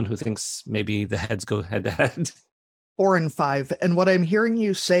child? The one who thinks maybe the heads go head to head. 4 and 5. And what I'm hearing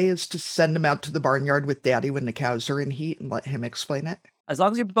you say is to send him out to the barnyard with daddy when the cows are in heat and let him explain it. As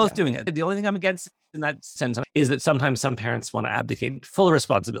long as you're both doing it. The only thing I'm against in that sense is that sometimes some parents want to abdicate full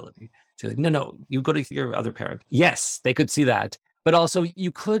responsibility. So like, no, you go to your other parent. Yes, they could see that. But also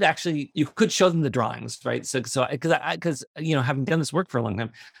you could show them the drawings, right? So because having done this work for a long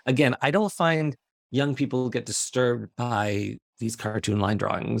time, again, I don't find young people get disturbed by these cartoon line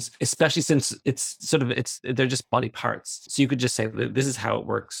drawings, especially since they're just body parts. So you could just say, this is how it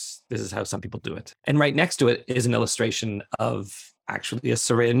works. This is how some people do it. And right next to it is an illustration of actually a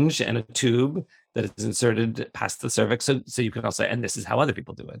syringe and a tube that is inserted past the cervix. So you can also, and this is how other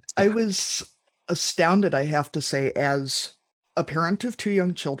people do it. I was astounded, I have to say, as a parent of 2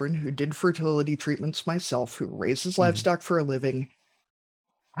 young children who did fertility treatments myself, who raises livestock for a living,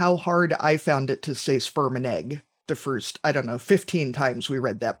 how hard I found it to say sperm and egg the first, 15 times we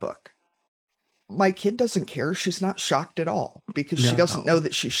read that book. My kid doesn't care. She's not shocked at all because she doesn't know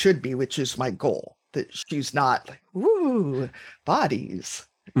that she should be, which is my goal, that she's not like, ooh, bodies.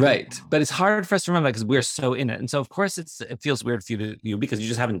 Right. But it's hard for us to remember because we're so in it. And so, of course, it feels weird for you because you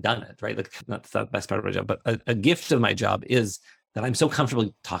just haven't done it, right? Like, that's the best part of my job. But a gift of my job is that I'm so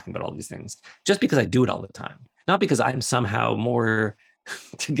comfortable talking about all these things just because I do it all the time. Not because I'm somehow more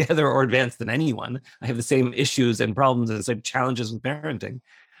together or advanced than anyone. I have the same issues and problems and the same challenges with parenting.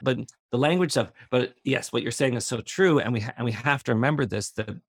 But the language stuff, but yes, what you're saying is so true. And we have to remember this, that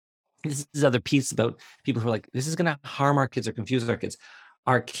this is other piece about people who are like, this is going to harm our kids or confuse our kids.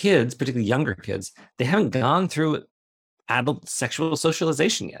 Our kids, particularly younger kids, they haven't gone through adult sexual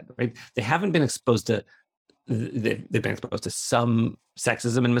socialization yet, right? They haven't been exposed to, they've been exposed to some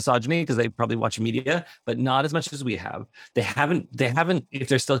sexism and misogyny because they probably watch media, but not as much as we have. They haven't, if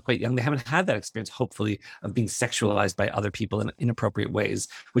they're still quite young, they haven't had that experience, hopefully, of being sexualized by other people in inappropriate ways,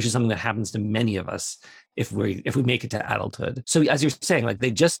 which is something that happens to many of us if we make it to adulthood. So as you're saying, like,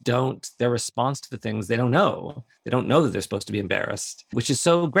 they just don't, their response to the things, they don't know that they're supposed to be embarrassed, which is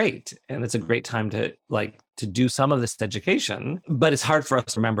so great. And it's a great time to do some of this education, but it's hard for us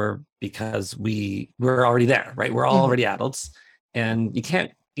to remember because we're already there, right? We're all already adults. And you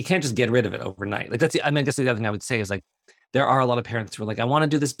can't just get rid of it overnight. Like, I guess the other thing I would say is, like, there are a lot of parents who are like, I want to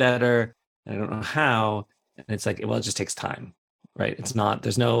do this better, and I don't know how. And it's like, well, it just takes time, right? It's not,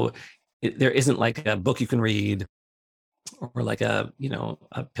 there isn't like a book you can read or like a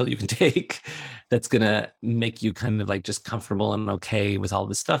pill you can take that's going to make you kind of like just comfortable and okay with all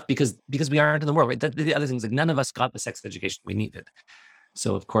this stuff because we aren't in the world, right? The other thing is, like, none of us got the sex education we needed.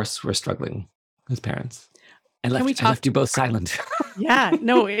 So of course we're struggling as parents. I left you both silent. Yeah,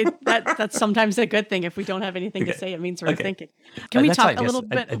 no, that's sometimes a good thing. If we don't have anything to say, it means we're thinking. Can we talk a little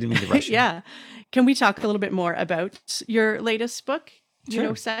bit? I didn't mean to rush you. Yeah. Can we talk a little bit more about your latest book,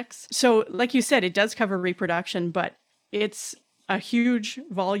 Sure. Sex? So like you said, it does cover reproduction, but it's a huge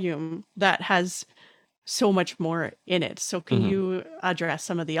volume that has so much more in it. So can you address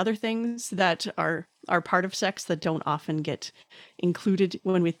some of the other things that are part of sex that don't often get included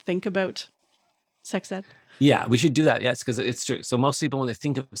when we think about sex ed? Yeah, we should do that. Yes, because it's true. So most people, when they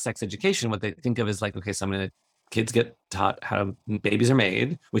think of sex education, what they think of is like, okay, so kids get taught how babies are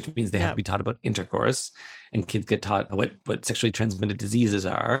made, which means they have to be taught about intercourse, and kids get taught what sexually transmitted diseases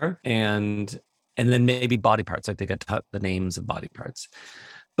are, and then maybe body parts, like they get taught the names of body parts.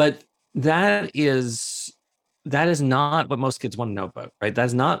 But that is not what most kids want to know about, right?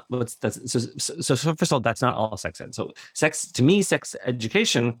 That's not so first of all, that's not all sex ed. So sex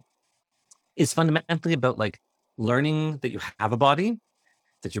education is fundamentally about like learning that you have a body,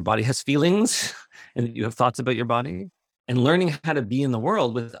 that your body has feelings, and that you have thoughts about your body, and learning how to be in the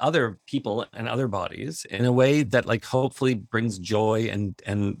world with other people and other bodies in a way that like hopefully brings joy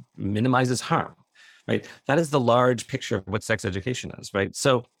and minimizes harm, right? That is the large picture of what sex education is, right?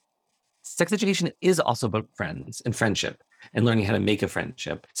 So sex education is also about friends and friendship and learning how to make a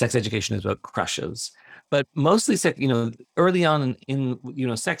friendship. Sex education is about crushes. But mostly, early on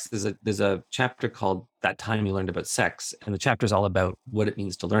in sex, there's a chapter called That Time You Learned About Sex. And the chapter is all about what it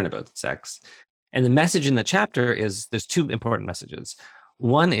means to learn about sex. And the message in the chapter is, there's 2 important messages.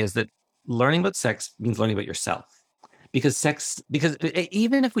 One is that learning about sex means learning about yourself. Because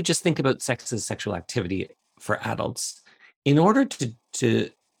even if we just think about sex as sexual activity for adults, in order to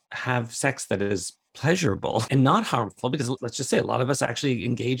have sex that is pleasurable and not harmful, because let's just say a lot of us actually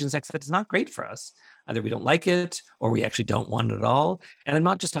engage in sex that is not great for us. Either we don't like it or we actually don't want it at all. And I'm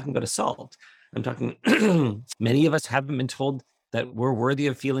not just talking about assault. I'm talking, many of us haven't been told that we're worthy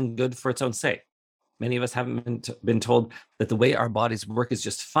of feeling good for its own sake. Many of us haven't been told that the way our bodies work is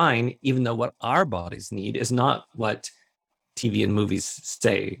just fine, even though what our bodies need is not what TV and movies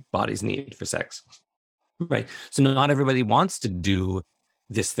say bodies need for sex. Right. So not everybody wants to do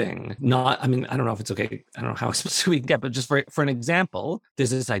this thing. I don't know if it's okay. I don't know how explicit we can get, but just for an example, there's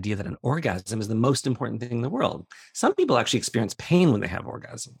this idea that an orgasm is the most important thing in the world. Some people actually experience pain when they have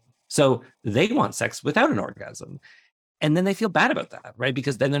orgasm. So they want sex without an orgasm. And then they feel bad about that, right?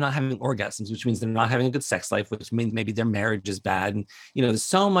 Because then they're not having orgasms, which means they're not having a good sex life, which means maybe their marriage is bad. And, there's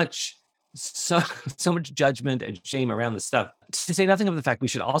so much judgment and shame around this stuff. To say nothing of the fact we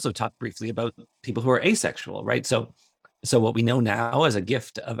should also talk briefly about people who are asexual, right? So what we know now as a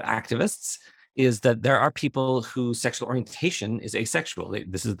gift of activists is that there are people whose sexual orientation is asexual.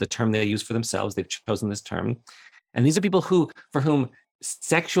 This is the term they use for themselves. They've chosen this term. And these are people for whom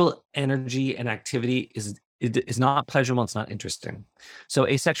sexual energy and activity is not pleasurable. It's not interesting. So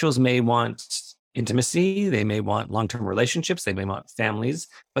asexuals may want intimacy, they may want long-term relationships, they may want families,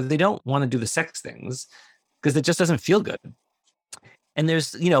 but they don't want to do the sex things because it just doesn't feel good. And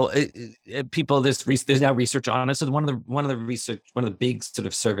there's people, there's now research on it. So one of the big sort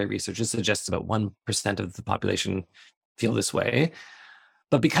of survey researchers suggests about 1% of the population feel this way.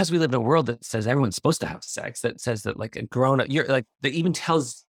 But because we live in a world that says everyone's supposed to have sex, that says that like a grown-up, that even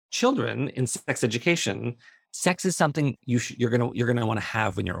tells children in sex education, sex is something you're gonna want to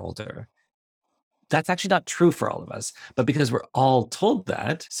have when you're older. That's actually not true for all of us. But because we're all told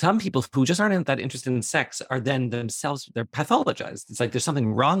that, some people who just aren't that interested in sex are then themselves, they're pathologized. It's like there's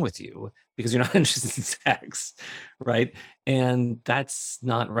something wrong with you because you're not interested in sex, right? And that's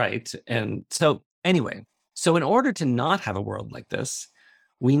not right. And so anyway, in order to not have a world like this,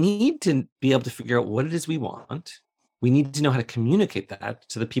 we need to be able to figure out what it is we want. We need to know how to communicate that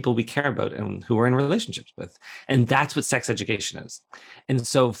to the people we care about and who we're in relationships with. And that's what sex education is. And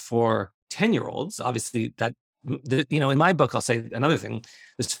so for 10-year-olds, obviously in my book, I'll say another thing,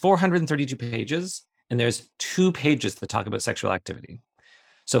 there's 432 pages and there's 2 pages that talk about sexual activity.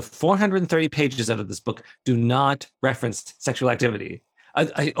 So 430 pages out of this book do not reference sexual activity.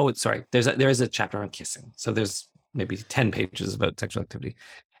 There is a chapter on kissing. So there's maybe 10 pages about sexual activity.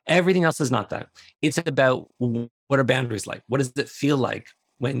 Everything else is not that. It's about what are boundaries like? What does it feel like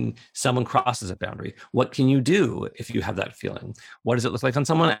when someone crosses a boundary? What can you do if you have that feeling? What does it look like on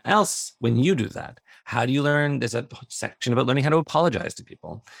someone else when you do that? How do you learn? There's a section about learning how to apologize to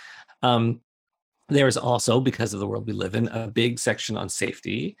people. There is also, because of the world we live in, a big section on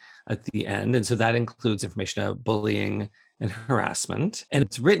safety at the end. And so that includes information about bullying and harassment. And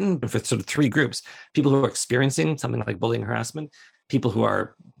it's written for sort of 3 groups: people who are experiencing something like bullying and harassment, people who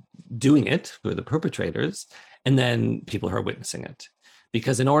are doing it, who are the perpetrators, and then people who are witnessing it.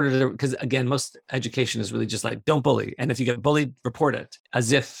 Because again, most education is really just like, don't bully. And if you get bullied, report it,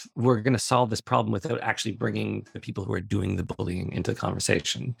 as if we're going to solve this problem without actually bringing the people who are doing the bullying into the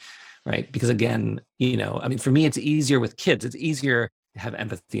conversation, right? Because again, for me, it's easier with kids. It's easier to have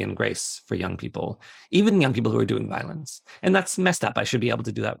empathy and grace for young people, even young people who are doing violence. And that's messed up. I should be able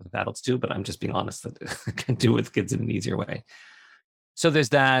to do that with adults too, but I'm just being honest that I can do it with kids in an easier way. So there's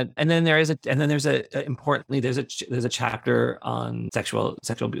that, and then there's a chapter on sexual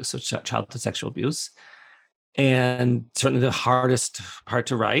abuse, so childhood sexual abuse, and certainly the hardest part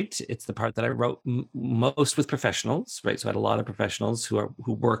to write. It's the part that I wrote most with professionals, right? So I had a lot of professionals who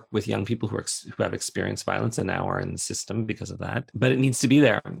work with young people who have experienced violence and now are in the system because of that. But it needs to be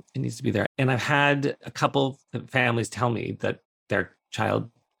there. It needs to be there. And I've had a couple families tell me that their child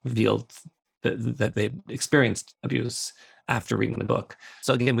revealed that they experienced abuse after reading the book.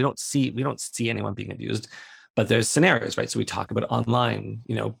 So again, we don't see anyone being abused, but there's scenarios, right? So we talk about online,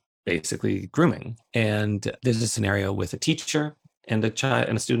 basically grooming. And there's a scenario with a teacher and a child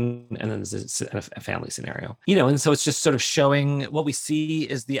and a student, and then there's a family scenario. And so it's just sort of showing what we see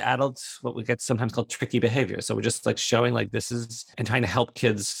is the adults, what we get sometimes called tricky behavior. So we're just like showing like this is, and trying to help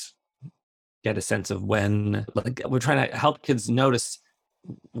kids get a sense of when, like we're trying to help kids notice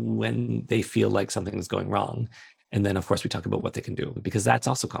when they feel like something is going wrong. And then, of course, we talk about what they can do, because that's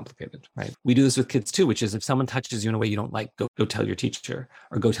also complicated, right? We do this with kids too, which is if someone touches you in a way you don't like, go tell your teacher,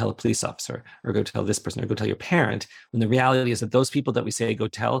 or go tell a police officer, or go tell this person, or go tell your parent, when the reality is that those people that we say go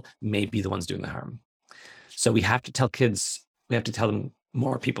tell may be the ones doing the harm. So we have to tell kids, we have to tell them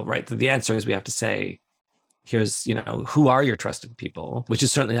more people, right? The answer is we have to say, here's, who are your trusted people? Which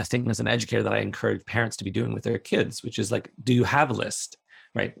is certainly a thing as an educator that I encourage parents to be doing with their kids, which is like, do you have a list?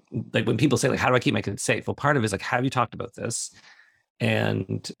 Right? Like when people say, like, how do I keep my kids safe? Well, part of it is like, have you talked about this?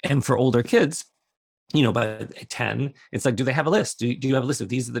 And for older kids, by 10, it's like, do they have a list? Do you have a list of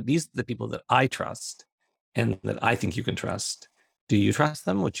these are the people that I trust and that I think you can trust? Do you trust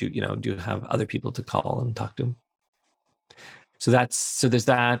them? Do you have other people to call and talk to? So there's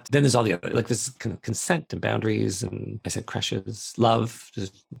that. Then there's all the other, like this consent and boundaries, and I said crushes, love, there's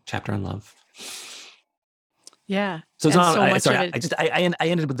a chapter on love. Yeah. So it's And not, so much of sorry, it- I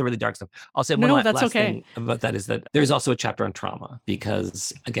ended with the really dark stuff. I'll say No, one that's last okay. thing about that is that there's also a chapter on trauma,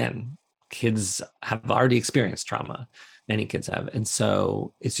 because again, kids have already experienced trauma. Many kids have. And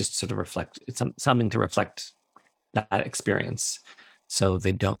so it's just sort of it's something to reflect that experience, so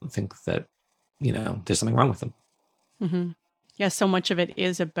they don't think that, there's something wrong with them. Mm-hmm. Yeah, so much of it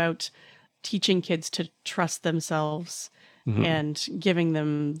is about teaching kids to trust themselves and giving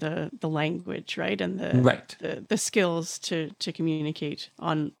them the language, right? And the skills to communicate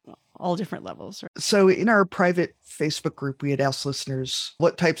on all different levels. Right? So in our private Facebook group, we had asked listeners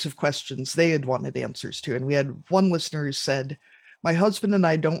what types of questions they had wanted answers to. And we had one listener who said, my husband and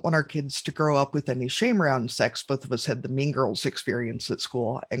I don't want our kids to grow up with any shame around sex. Both of us had the Mean Girls experience at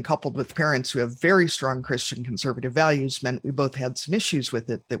school, and coupled with parents who have very strong Christian conservative values meant we both had some issues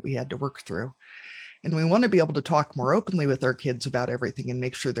with it that we had to work through. And we want to be able to talk more openly with our kids about everything and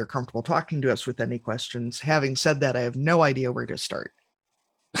make sure they're comfortable talking to us with any questions. Having said that, I have no idea where to start.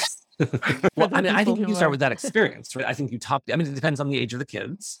 Well, I think you can start with that experience, right? I think it depends on the age of the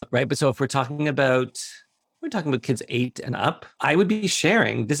kids, right? But so if we're talking about kids 8 and up, I would be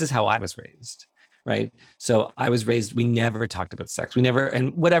sharing, this is how I was raised, right? So I was raised, we never talked about sex.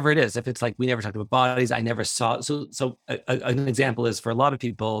 And whatever it is, if it's like, we never talked about bodies, I never saw. So an example is, for a lot of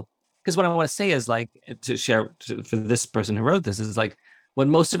people, because what I want to say is, like, to share for this person who wrote this, is like, what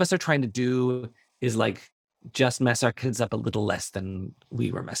most of us are trying to do is like just mess our kids up a little less than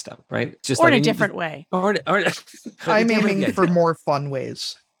we were messed up, right? Or in a different way. I'm aiming for more fun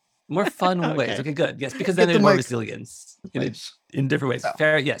ways. More fun ways. Okay, good. Yes, because then there's more resilience in different ways. Oh.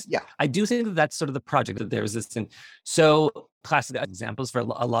 Fair. Yes. Yeah. I do think that that's sort of the project, that there was this thing. So classic examples for a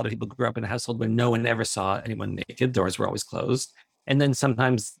lot of people grew up in a household where no one ever saw anyone naked. Doors were always closed. And then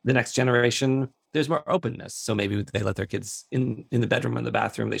sometimes the next generation, there's more openness. So maybe they let their kids in the bedroom or in the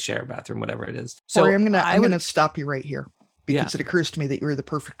bathroom. They share a bathroom, whatever it is. So Corey, I'm gonna stop you right here, because it occurs to me that you were the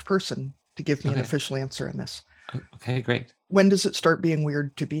perfect person to give me an official answer on this. Okay, great. When does it start being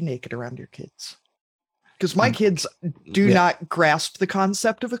weird to be naked around your kids? Because my kids do not grasp the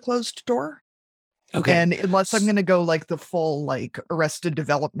concept of a closed door. Okay. And unless I'm going to go like the full, like, Arrested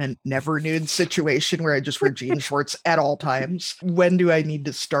Development never nude situation where I just wear jean shorts at all times, when do I need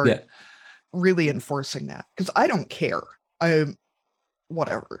to start really enforcing that? Because I don't care.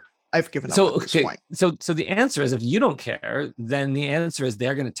 Whatever. I've given up at this point. So the answer is, if you don't care, then the answer is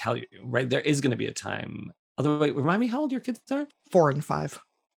they're going to tell you, right? There is going to be a time. Otherwise, remind me how old your kids are? 4 and 5.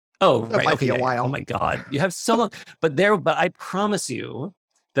 Oh, that might be a while. Oh my God, you have so long. But I promise you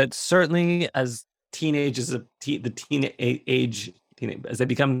that certainly as teenagers, as they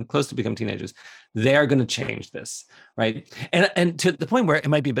become close to become teenagers, they're going to change this, right? And to the point where it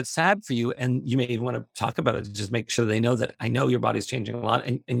might be a bit sad for you, and you may even want to talk about it to just make sure they know that I know your body's changing a lot,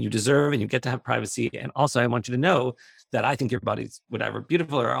 and you deserve, and you get to have privacy. And also, I want you to know that I think your body's whatever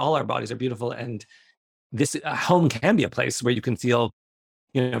beautiful, or all our bodies are beautiful, and this home can be a place where you can feel,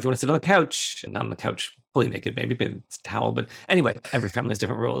 if you want to sit on the couch, and not on the couch fully naked, maybe it's a towel, but anyway, every family has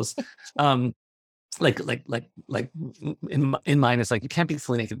different rules. Like in mine, it's like, you can't be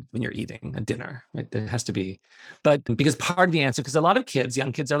fully naked when you're eating a dinner, right? There has to be, but because part of the answer, because a lot of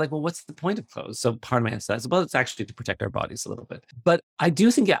young kids are like, well, what's the point of clothes? So part of my answer is, well, it's actually to protect our bodies a little bit. But I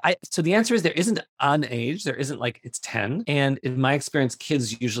do think, so the answer is, there isn't an age, there isn't like it's 10. And in my experience,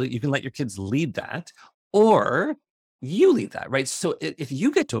 kids usually, you can let your kids lead that, or you lead that, right? So if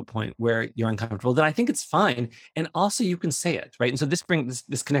you get to a point where you're uncomfortable, then I think it's fine. And also you can say it, right? And so this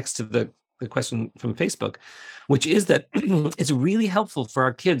connects to the question from Facebook, which is that it's really helpful for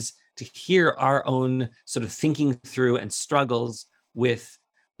our kids to hear our own sort of thinking through and struggles with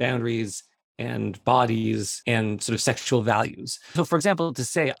boundaries and bodies and sort of sexual values. So for example, to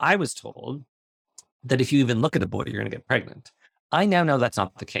say, I was told that if you even look at a boy, you're going to get pregnant. I now know that's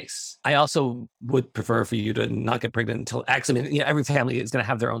not the case. I also would prefer for you to not get pregnant until X. Every family is going to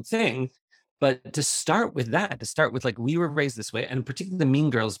have their own thing. But to start with like, we were raised this way, and particularly the Mean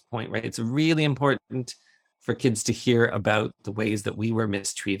Girls point, right? It's really important for kids to hear about the ways that we were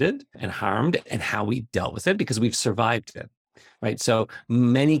mistreated and harmed and how we dealt with it, because we've survived it, right? So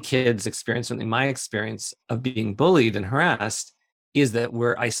many kids experience, certainly my experience of being bullied and harassed, is that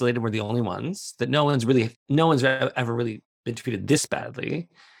we're isolated. We're the only ones, that no one's ever really been treated this badly.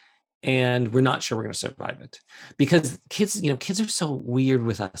 And we're not sure we're going to survive it, because kids are so weird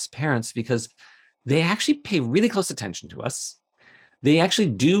with us parents, because they actually pay really close attention to us. They actually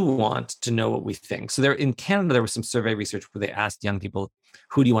do want to know what we think. So in Canada, there was some survey research where they asked young people,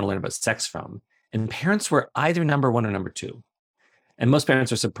 who do you want to learn about sex from? And parents were either number one or number two. And most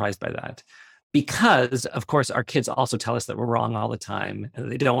parents are surprised by that because, of course, our kids also tell us that we're wrong all the time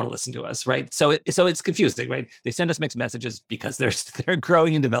and they don't want to listen to us, right? So it's confusing, right? They send us mixed messages because they're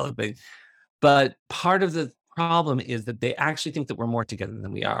growing and developing. But part of the problem is that they actually think that we're more together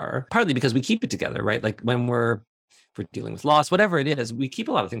than we are, partly because we keep it together, right? Like when if we're dealing with loss, whatever it is, we keep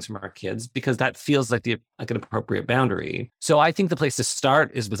a lot of things from our kids because that feels like an appropriate boundary. So I think the place to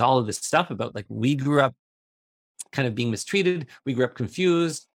start is with all of this stuff about like we grew up kind of being mistreated, we grew up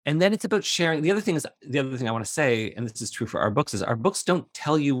confused. And then it's about sharing. The other thing I want to say, and this is true for our books, is our books don't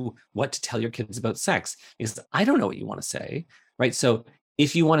tell you what to tell your kids about sex because I don't know what you want to say, right? So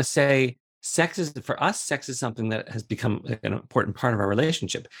if you want to say, sex is something that has become an important part of our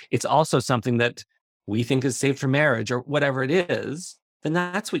relationship. It's also something that we think is safe for marriage or whatever it is, then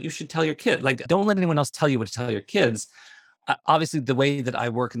that's what you should tell your kid. Like, don't let anyone else tell you what to tell your kids. Obviously, the way that I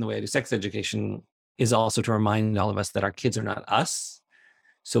work and the way I do sex education is also to remind all of us that our kids are not us.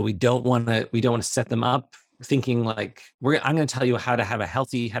 So we don't want to set them up thinking like, I'm going to tell you how to have a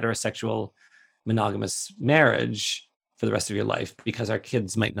healthy heterosexual monogamous marriage for the rest of your life, because our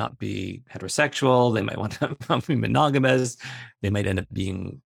kids might not be heterosexual. They might want to be monogamous. They might end up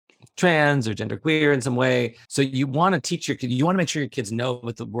being trans or genderqueer in some way. So you want to make sure your kids know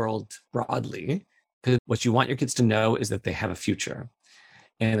about the world broadly, because what you want your kids to know is that they have a future.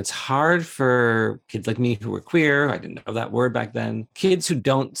 And it's hard for kids like me who were queer. I didn't know that word back then. Kids who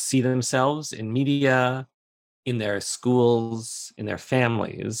don't see themselves in media, in their schools, in their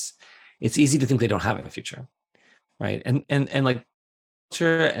families. It's easy to think they don't have a future. Right. And like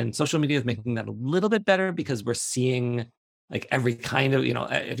culture and social media is making that a little bit better because we're seeing like every kind of,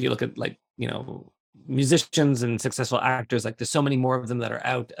 if you look at like, musicians and successful actors, like there's so many more of them that are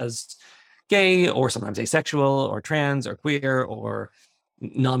out as gay or sometimes asexual or trans or queer or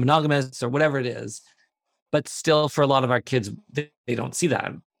non-monogamous or whatever it is. But still, for a lot of our kids, they don't see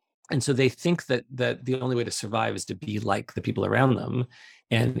that. And so they think that the only way to survive is to be like the people around them.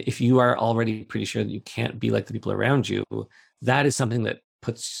 And if you are already pretty sure that you can't be like the people around you, that is something that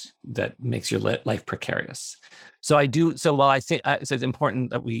makes your life precarious. So while I think so it's important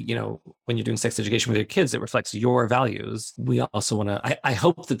that we, when you're doing sex education with your kids, it reflects your values. We also want to, I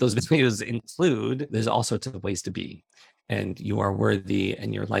hope that those values include, there's all sorts of ways to be, and you are worthy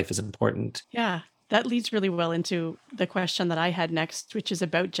and your life is important. Yeah. That leads really well into the question that I had next, which is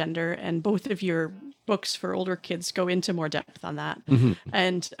about gender. And both of your books for older kids go into more depth on that. Mm-hmm.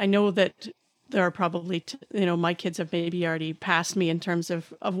 And I know that there are probably, my kids have maybe already passed me in terms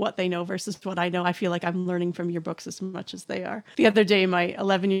of what they know versus what I know. I feel like I'm learning from your books as much as they are. The other day, my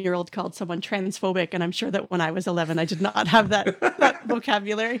 11-year-old called someone transphobic, and I'm sure that when I was 11, I did not have that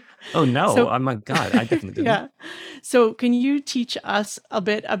vocabulary. Oh, no. So, oh, my God. I definitely didn't. Yeah. So can you teach us a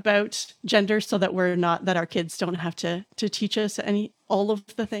bit about gender so that that our kids don't have to teach us all of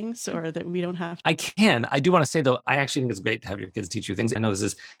the things, or that we don't have to? I can. I do want to say, though, I actually think it's great to have your kids teach you things. I know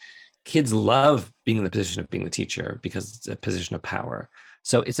kids love being in the position of being the teacher because it's a position of power.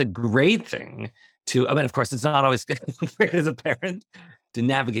 So it's a great thing of course, it's not always great as a parent to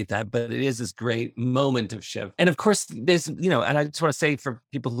navigate that, but it is this great moment of shift. And of course, there's, and I just want to say for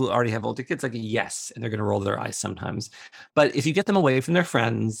people who already have older kids, like, yes, and they're going to roll their eyes sometimes. But if you get them away from their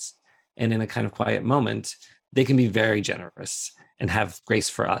friends and in a kind of quiet moment, they can be very generous and have grace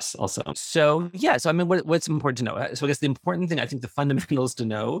for us also. So, yeah. So, I mean, what's important to know? So I guess the important thing, I think the fundamentals to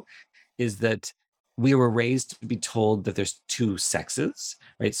know is that we were raised to be told that there's two sexes,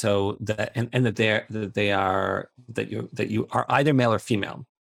 right? So that you are either male or female.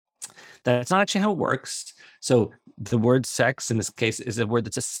 That's not actually how it works. So the word sex in this case is a word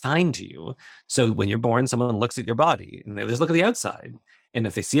that's assigned to you. So when you're born, someone looks at your body and they just look at the outside. And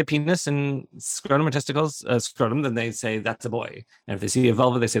if they see a penis and scrotum or testicles, scrotum, then they say that's a boy. And if they see a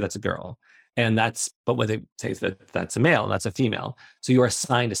vulva, they say that's a girl. But what they say is that that's a male, that's a female. So you are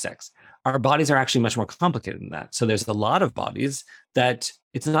assigned a sex. Our bodies are actually much more complicated than that. So there's a lot of bodies that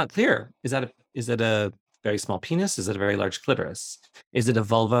it's not clear. Is it a very small penis? Is it a very large clitoris? Is it a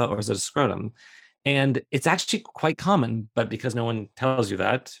vulva or is it a scrotum? And it's actually quite common, but because no one tells you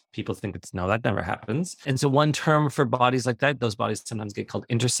that, people think no, that never happens. And so one term for bodies like that, those bodies sometimes get called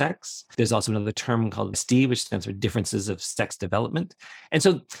intersex. There's also another term called ST, which stands for differences of sex development. And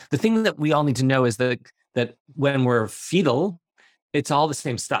so the thing that we all need to know is that when we're fetal, it's all the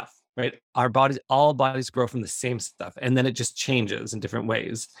same stuff. Right? All bodies grow from the same stuff, and then it just changes in different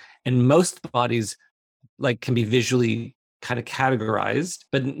ways. And most bodies can be visually kind of categorized,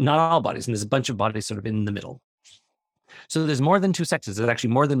 but not all bodies. And there's a bunch of bodies sort of in the middle. So there's more than two sexes. There's actually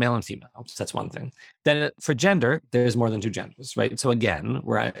more than male and female. So that's one thing. Then for gender, there's more than two genders, right? So again,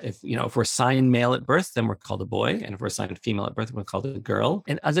 if we're assigned male at birth, then we're called a boy, and if we're assigned female at birth, we're called a girl.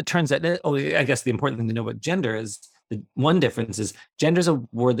 And as it turns out, I guess the important thing to know about gender is the one difference is gender is a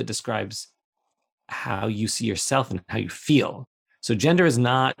word that describes how you see yourself and how you feel. So gender is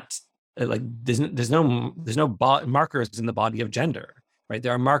not like there's no markers in the body of gender. Right?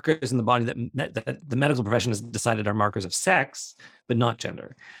 There are markers in the body that the medical profession has decided are markers of sex, but not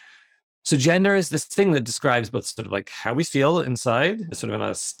gender. So gender is this thing that describes both sort of like how we feel inside, sort of on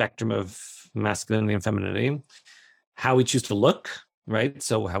a spectrum of masculinity and femininity, how we choose to look, right?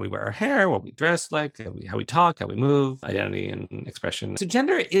 So how we wear our hair, what we dress like, how we talk, how we move, identity and expression. So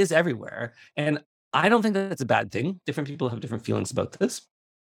gender is everywhere. And I don't think that that's a bad thing. Different people have different feelings about this.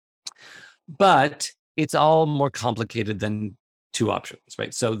 But it's all more complicated than two options,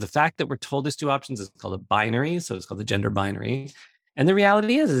 right? So the fact that we're told there's two options is called a binary. So it's called the gender binary. And the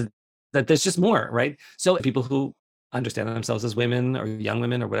reality is that there's just more, right? So people who understand themselves as women or young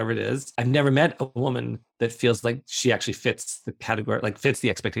women or whatever it is, I've never met a woman that feels like she actually fits the category, like fits the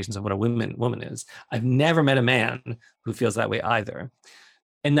expectations of what a woman is. I've never met a man who feels that way either.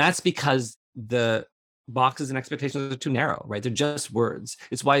 And that's because the boxes and expectations are too narrow, right? They're just words.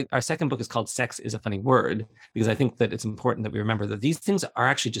 It's why our second book is called Sex is a Funny Word, because I think that it's important that we remember that these things are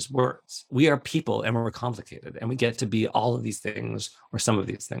actually just words. We are people and we're complicated and we get to be all of these things or some of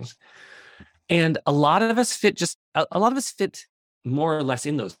these things. And a lot of us fit more or less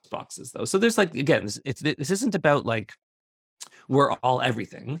in those boxes though. So there's like, again, this isn't about like, we're all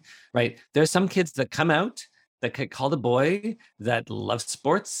everything, right? There's some kids that come out that get called a boy, that love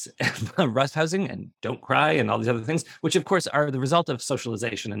sports and roughhousing and don't cry and all these other things, which of course are the result of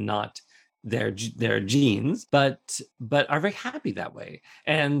socialization and not their genes, but are very happy that way.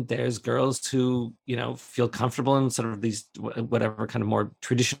 And there's girls who, feel comfortable in sort of these, whatever kind of more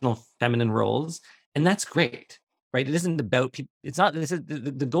traditional feminine roles. And that's great, right? It isn't about people. It's not,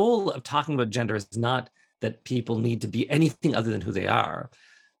 the goal of talking about gender is not that people need to be anything other than who they are.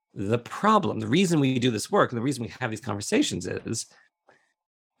 The problem, the reason we do this work and the reason we have these conversations is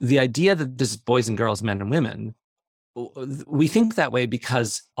the idea that there's boys and girls, men and women. We think that way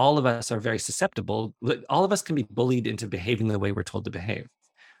because all of us are very susceptible. All of us can be bullied into behaving the way we're told to behave,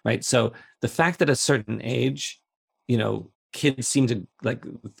 right? So the fact that at a certain age, kids seem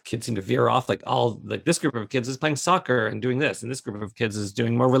to veer off, like this group of kids is playing soccer and doing this, and this group of kids is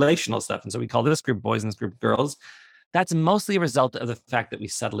doing more relational stuff. And so we call this group boys and this group girls. That's mostly a result of the fact that we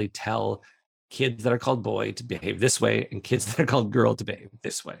subtly tell kids that are called boy to behave this way and kids that are called girl to behave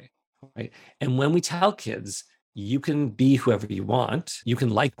this way, right? And when we tell kids, you can be whoever you want, you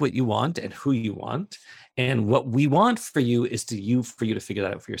can like what you want and who you want, and what we want for you is for you to figure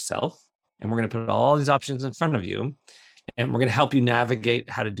that out for yourself. And we're going to put all these options in front of you, and we're going to help you navigate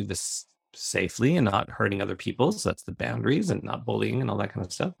how to do this safely and not hurting other people. So that's the boundaries and not bullying and all that kind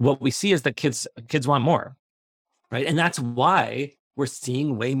of stuff. What we see is that kids want more. Right. And that's why we're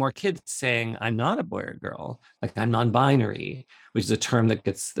seeing way more kids saying, I'm not a boy or girl, like I'm non-binary, which is a term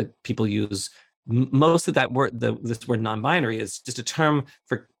that people use. Most of that word, this word non-binary is just a term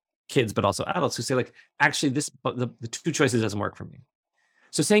for kids, but also adults who say like, actually the two choices doesn't work for me.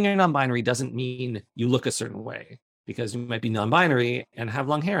 So saying you're non-binary doesn't mean you look a certain way, because you might be non-binary and have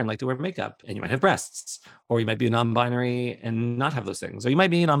long hair and like to wear makeup, and you might have breasts, or you might be non-binary and not have those things, or you might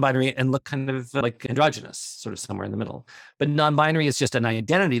be non-binary and look kind of like androgynous, sort of somewhere in the middle. But non-binary is just an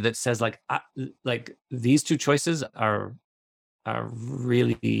identity that says like these two choices are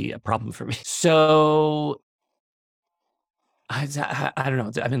really a problem for me. So I don't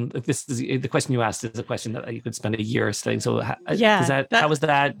know. I mean, this is the question you asked is a question that you could spend a year studying. So how was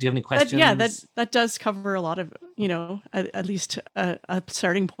that? Do you have any questions? That does cover a lot of, at least a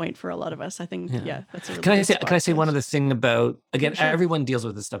starting point for a lot of us. I think, that's a really Can I say one other thing about, again, sure. Everyone deals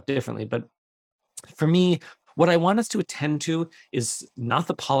with this stuff differently, but for me, what I want us to attend to is not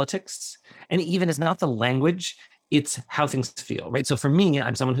the politics, and even is not the language. It's how things feel, right? So for me,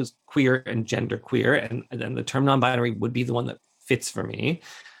 I'm someone who's queer and gender queer, and then the term non-binary would be the one that fits for me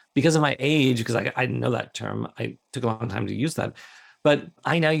because of my age, because I didn't know that term. I took a long time to use that, but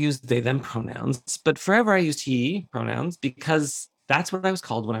I now use they, them pronouns. But forever I used he pronouns because that's what I was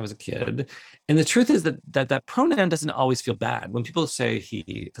called when I was a kid. And the truth is that pronoun doesn't always feel bad. When people say he,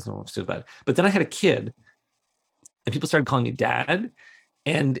 it doesn't always feel bad. But then I had a kid and people started calling me dad,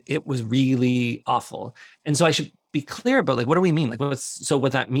 and it was really awful. And so I should be clear about like, what do we mean? Like,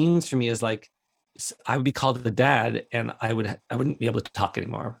 what that means for me is like, I would be called the dad and I wouldn't be able to talk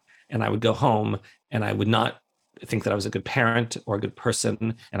anymore. And I would go home and I would not think that I was a good parent or a good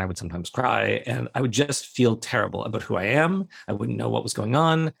person, and I would sometimes cry, and I would just feel terrible about who I am. I wouldn't know what was going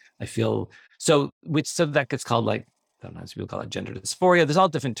on. I feel so that gets called, like, sometimes people call it gender dysphoria. There's all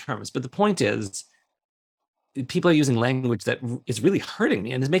different terms, but the point is, people are using language that is really hurting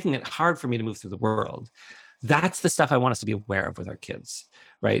me and is making it hard for me to move through the world. That's the stuff I want us to be aware of with our kids,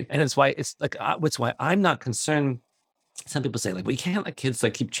 right? And it's why I'm not concerned. Some people say, like, we can't let kids,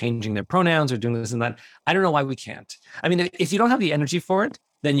 like, keep changing their pronouns or doing this and that. I don't know why we can't. I mean, if you don't have the energy for it,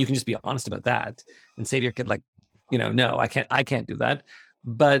 then you can just be honest about that and say to your kid, like, no, I can't do that.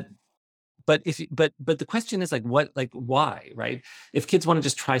 But the question is, like, why, right? If kids want to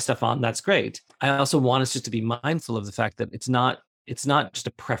just try stuff on, that's great. I also want us just to be mindful of the fact that it's not just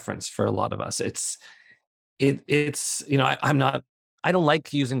a preference for a lot of us. I don't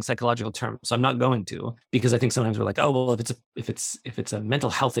like using psychological terms, so I'm not going to, because I think sometimes we're like, oh, well, if it's a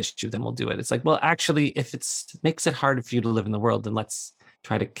mental health issue, then we'll do it. It's like, well, actually, if it makes it harder for you to live in the world, then let's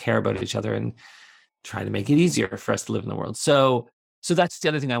try to care about each other and try to make it easier for us to live in the world. So that's the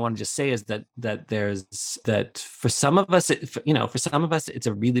other thing I want to just say, is that for some of us, it's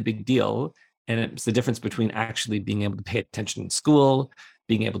a really big deal, and it's the difference between actually being able to pay attention in school,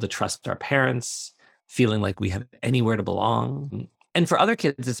 being able to trust our parents, feeling like we have anywhere to belong. And for other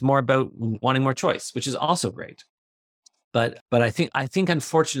kids, it's more about wanting more choice, which is also great. But I think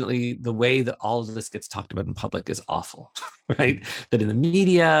unfortunately, the way that all of this gets talked about in public is awful, right? That in the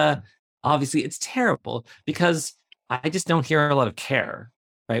media, obviously, it's terrible, because I just don't hear a lot of care,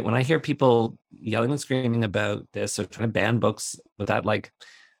 right? When I hear people yelling and screaming about this or trying to ban books without, like,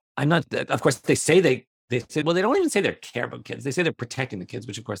 I'm not, of course, they say, well, they don't even say they care about kids. They say they're protecting the kids,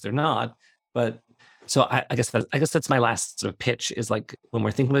 which of course they're not. But so I guess that's my last sort of pitch, is, like, when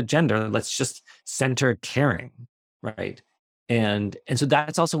we're thinking about gender, let's just center caring, right? And so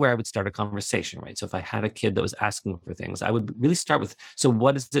that's also where I would start a conversation, right? So if I had a kid that was asking for things, I would really start with, so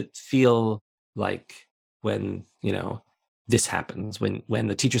what does it feel like when, this happens, when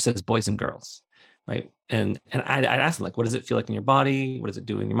the teacher says boys and girls, right? And I'd ask them, like, what does it feel like in your body? What does it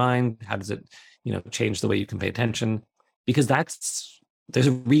do in your mind? How does it, change the way you can pay attention? Because there's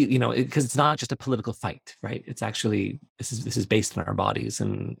a because it's not just a political fight, right? It's actually, this is based on our bodies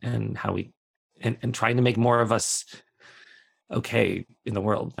and how we, and trying to make more of us okay in the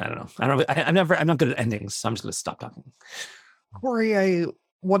world. I don't know. I'm not good at endings, so I'm just going to stop talking. Corey,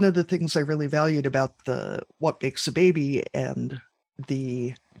 one of the things I really valued about the What Makes a Baby and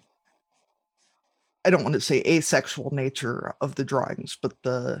the, I don't want to say asexual nature of the drawings, but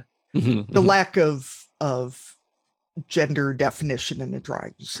the lack of gender definition in the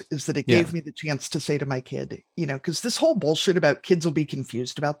drawings, is that it gave me the chance to say to my kid, because this whole bullshit about kids will be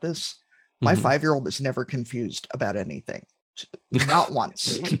confused about this. My 5-year-old is never confused about anything. Not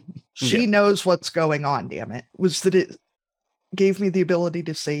once. She knows what's going on, damn it. Was that it gave me the ability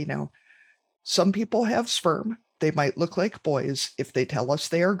to say, some people have sperm. They might look like boys. If they tell us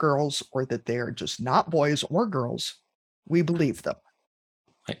they are girls, or that they are just not boys or girls, we believe them.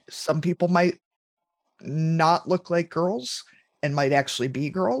 Right. Some people might not look like girls and might actually be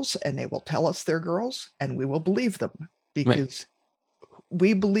girls, and they will tell us they're girls, and we will believe them, because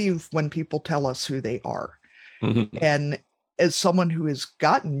we believe when people tell us who they are. And as someone who has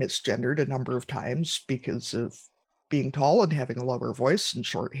gotten misgendered a number of times because of being tall and having a lower voice and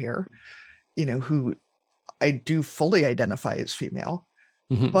short hair, who I do fully identify as female,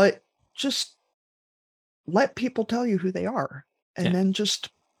 but just let people tell you who they are, and then just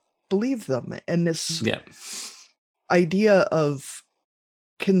believe them. And this idea of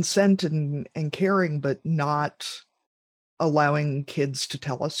consent and caring, but not allowing kids to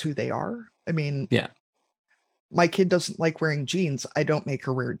tell us who they are. I mean, my kid doesn't like wearing jeans. I don't make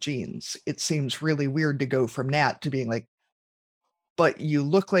her wear jeans. It seems really weird to go from that to being like, but you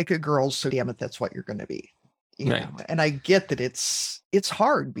look like a girl, so damn it, that's what you're going to be. You know? And I get that it's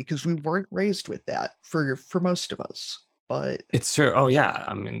hard, because we weren't raised with that for most of us. But it's true. Oh yeah,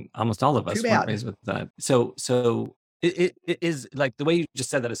 I mean, almost all of us weren't raised with that. So it is, like, the way you just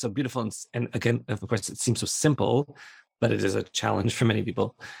said that is so beautiful, and again, of course, it seems so simple, but it is a challenge for many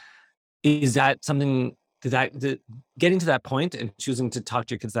people. Is that something that getting to that point and choosing to talk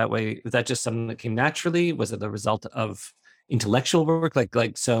to your kids that way, is that just something that came naturally? Was it the result of intellectual work?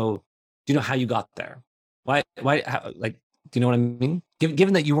 Like, so do you know how you got there? Why, how, like, do you know what I mean?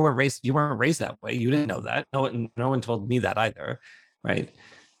 Given that you weren't raised that way, you didn't know that. No one told me that either, right?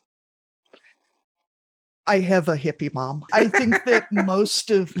 I have a hippie mom. I think that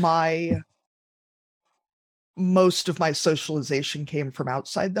most of my socialization came from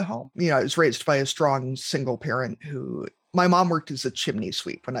outside the home. I was raised by a strong single parent my mom worked as a chimney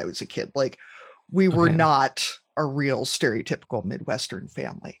sweep when I was a kid. Like, we were not a real stereotypical Midwestern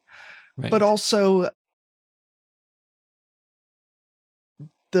family. Right. But also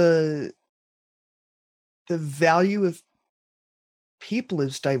the value of people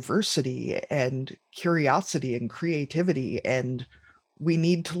is diversity and curiosity and creativity, and we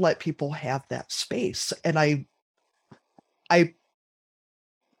need to let people have that space. And I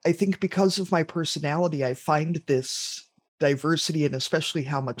think because of my personality, I find this diversity, and especially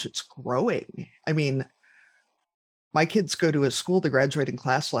how much it's growing. I mean, my kids go to a school, the graduating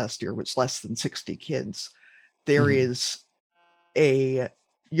class last year was less than 60 kids. There is a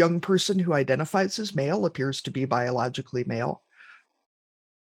young person who identifies as male, appears to be biologically male,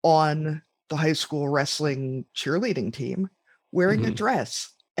 on the high school wrestling cheerleading team wearing a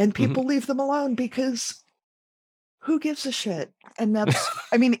dress, and people leave them alone because who gives a shit? And that's,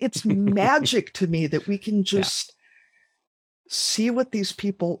 I mean, it's magic to me that we can just see what these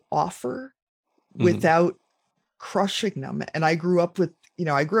people offer without crushing them. And I grew up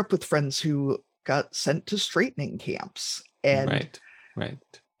with friends who got sent to straightening camps and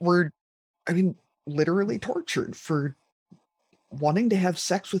were, I mean, literally tortured for wanting to have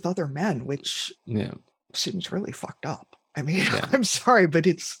sex with other men, which seems really fucked up. I mean, I'm sorry, but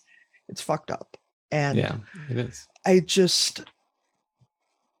it's fucked up. And it is.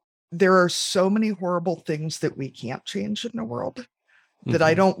 There are so many horrible things that we can't change in the world that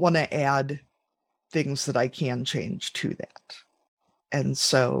I don't want to add things that I can change to that. And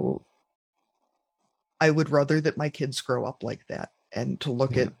so I would rather that my kids grow up like that, and to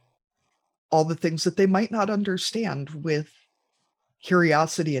look at all the things that they might not understand with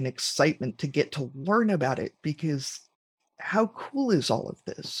curiosity and excitement to get to learn about it, because how cool is all of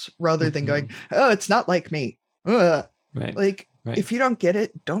this, rather than going, oh, it's not like me. If you don't get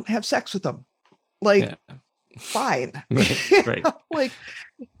it, don't have sex with them. Fine. Like,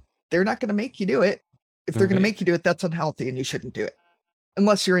 they're not going to make you do it. If they're going to make you do it, that's unhealthy, and you shouldn't do it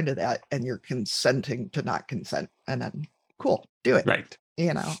unless you're into that and you're consenting to not consent. And then cool, do it.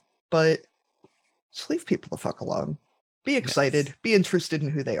 But just leave people the fuck alone. Be excited, be interested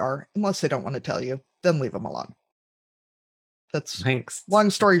in who they are. Unless they don't want to tell you, then leave them alone. That's long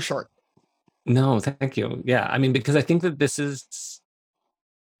story short. No, thank you. Yeah, I mean, because I think that this is,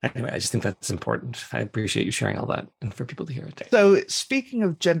 anyway, I just think that's important. I appreciate you sharing all that and for people to hear it. So speaking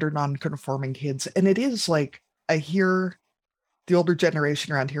of gender non-conforming kids, and it is like, I hear the older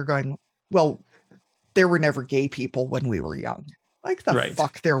generation around here going, well, there were never gay people when we were young. Like the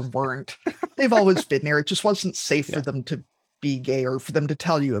fuck there weren't. They've always been there. It just wasn't safe for them to be gay or for them to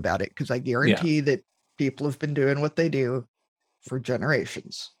tell you about it, because I guarantee that people have been doing what they do for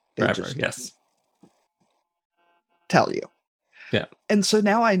generations. They just tell you. Yeah. And so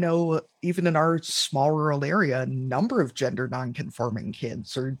now I know, even in our small rural area, a number of gender non-conforming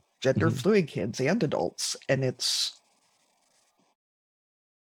kids or gender fluid kids and adults. And it's,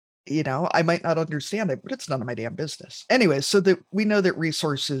 I might not understand it, but it's none of my damn business. Anyway, so that we know that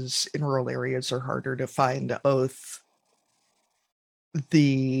resources in rural areas are harder to find, both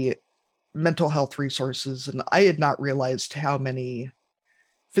the mental health resources, and I had not realized how many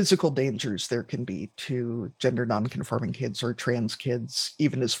physical dangers there can be to gender non-conforming kids or trans kids,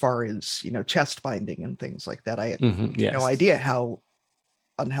 even as far as, chest binding and things like that. I had no idea how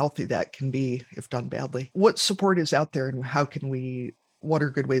unhealthy that can be if done badly. What support is out there, and what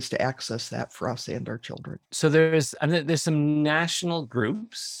are good ways to access that for us and our children? So there's some national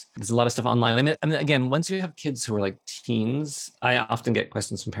groups. There's a lot of stuff online. I mean, again, once you have kids who are like teens, I often get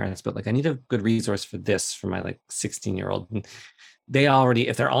questions from parents, but like, I need a good resource for this for my 16-year-old. And they already,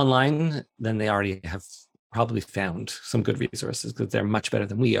 if they're online, then they already have probably found some good resources, because they're much better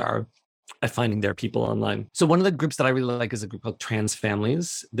than we are at finding their people online. So one of the groups that I really like is a group called Trans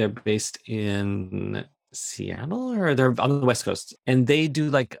Families. They're based in Seattle, or they're on the West Coast, and they do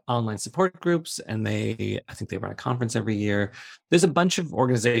like online support groups, and I think they run a conference every year. There's a bunch of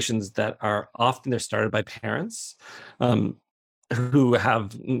organizations that are often, they're started by parents who have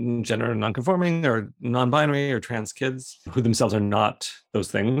gender non-conforming or non-binary or trans kids who themselves are not those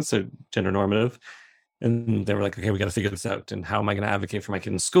things, so gender normative. And they were like, okay, we got to figure this out. And how am I going to advocate for my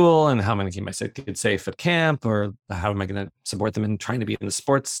kid in school? And how am I going to keep my kid safe at camp? Or how am I going to support them in trying to be in the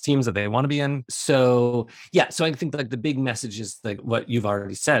sports teams that they want to be in? So so I think like the big message is like what you've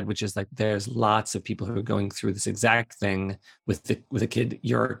already said, which is like, there's lots of people who are going through this exact thing with a kid,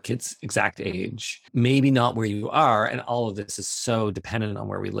 your kid's exact age, maybe not where you are. And all of this is so dependent on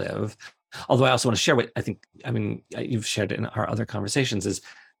where we live. Although I also want to share what you've shared in our other conversations is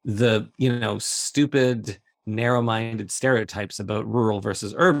the stupid narrow-minded stereotypes about rural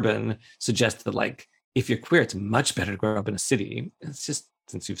versus urban suggest that like, if you're queer, it's much better to grow up in a city. It's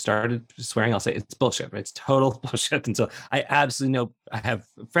since you've started swearing, I'll say it's bullshit, right? It's total bullshit. And so I absolutely know, I have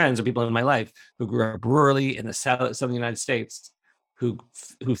friends or people in my life who grew up rurally in the southern United States who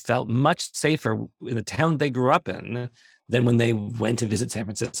felt much safer in the town they grew up in than when they went to visit San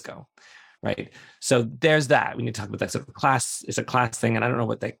Francisco, right? So there's that. When you talk about that sort of class, it's a class thing, and I don't know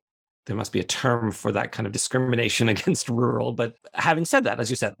what there must be a term for that kind of discrimination against rural. But having said that,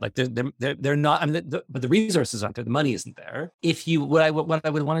 as you said, like they're not. I mean, but the resources aren't there. The money isn't there. If you, what I would want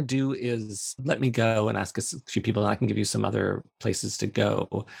to do is let me go and ask a few people, and I can give you some other places to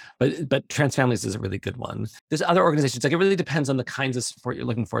go. But Trans Families is a really good one. There's other organizations. Like, it really depends on the kinds of support you're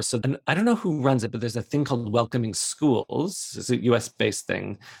looking for. So, and I don't know who runs it, but there's a thing called Welcoming Schools. It's a US based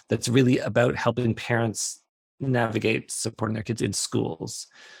thing that's really about helping parents navigate supporting their kids in schools.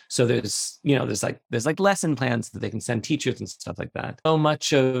 So there's like lesson plans that they can send teachers and stuff like that. So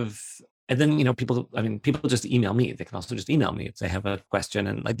much of, and then, people just email me. They can also just email me if they have a question.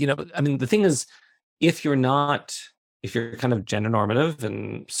 And the thing is, if you're kind of gender normative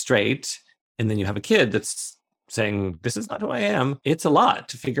and straight, and then you have a kid that's saying, this is not who I am, it's a lot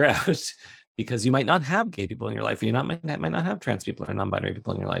to figure out, because you might not have gay people in your life, or you might not have trans people or non-binary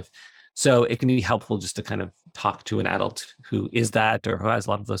people in your life. So it can be helpful just to kind of talk to an adult who is that, or who has a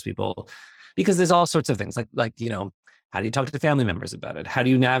lot of those people, because there's all sorts of things like how do you talk to family members about it? How do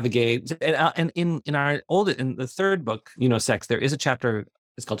you navigate? And in the third book, Sex, there is a chapter.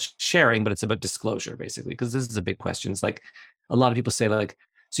 It's called Sharing, but it's about disclosure, basically, because this is a big question. It's like a lot of people say, like,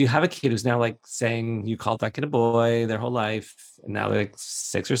 so you have a kid who's now like saying you called that kid a boy their whole life, and now they're like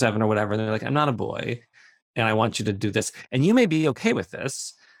 6 or 7 or whatever, and they're like, I'm not a boy, and I want you to do this, and you may be okay with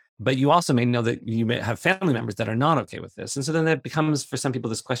this. But you also may know that you may have family members that are not okay with this. And so then that becomes, for some people,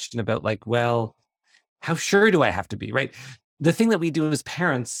 this question about, like, well, how sure do I have to be, right? The thing that we do as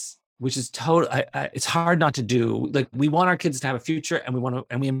parents, which is it's hard not to do. Like, we want our kids to have a future, and we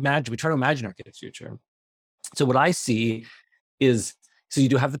try to imagine our kids' future. So what I see is, so you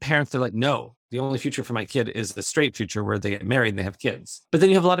do have the parents, they're like, no, the only future for my kid is the straight future where they get married and they have kids. But then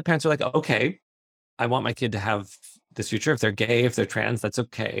you have a lot of parents who are like, okay, I want my kid to have this future. If they're gay, if they're trans, that's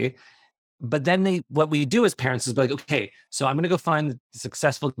okay. But then what we do as parents is be like, okay, so I'm going to go find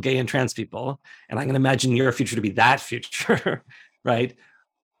successful gay and trans people, and I'm going to imagine your future to be that future, right?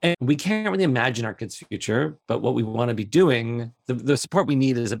 And we can't really imagine our kids' future, but what we want to be doing, the support we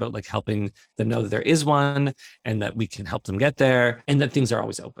need is about, like, helping them know that there is one, and that we can help them get there, and that things are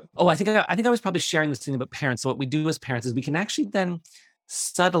always open. Oh, I think I was probably sharing this thing about parents. So what we do as parents is we can actually then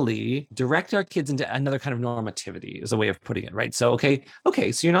subtly direct our kids into another kind of normativity, is a way of putting it, right? So, okay,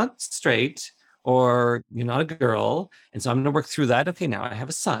 so you're not straight, or you're not a girl, and so I'm going to work through that. Okay, now I have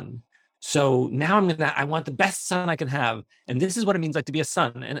a son. So now I want the best son I can have. And this is what it means, like, to be a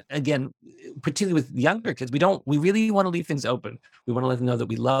son. And again, particularly with younger kids, we really want to leave things open. We want to let them know that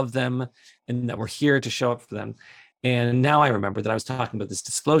we love them and that we're here to show up for them. And now I remember that I was talking about this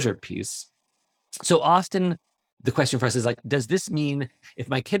disclosure piece. So often the question for us is, like, does this mean, if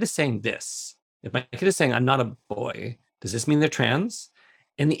my kid is saying this, if my kid is saying I'm not a boy, does this mean they're trans?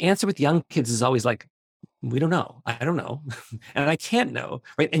 And the answer with young kids is always like, we don't know. I don't know. And I can't know,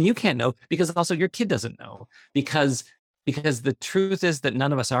 right? And you can't know, because also your kid doesn't know, because the truth is that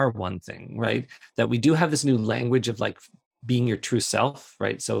none of us are one thing, right? That we do have this new language of, like, being your true self,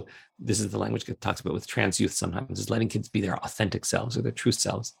 right? So this is the language that talks about with trans youth sometimes, is letting kids be their authentic selves or their true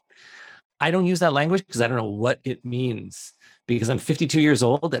selves. I don't use that language because I don't know what it means, because I'm 52 years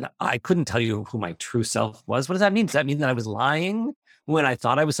old and I couldn't tell you who my true self was. What does that mean? Does that mean that I was lying when I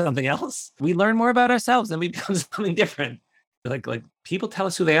thought I was something else? We learn more about ourselves and we become something different. Like people tell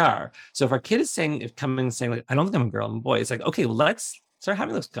us who they are. So if our kid is saying like, I don't think I'm a girl, I'm a boy, it's like, okay, well, let's start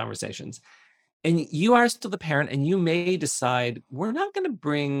having those conversations. And you are still the parent, and you may decide, we're not going to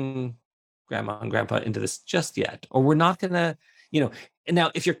bring grandma and grandpa into this just yet, or we're not going to, and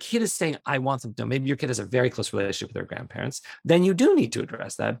now if your kid is saying, I want them to, maybe your kid has a very close relationship with their grandparents, then you do need to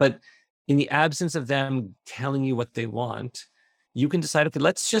address that. But in the absence of them telling you what they want, you can decide,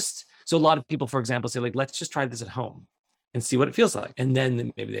 okay, so a lot of people, for example, say, like, let's just try this at home and see what it feels like. And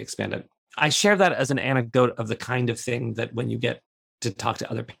then maybe they expand it. I share that as an anecdote of the kind of thing that when you get to talk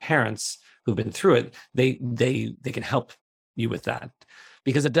to other parents who've been through it, they can help you with that,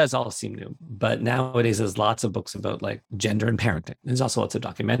 because it does all seem new. But nowadays there's lots of books about, like, gender and parenting. There's also lots of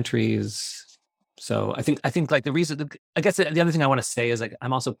documentaries. So I think like the reason, I guess the other thing I want to say is, like,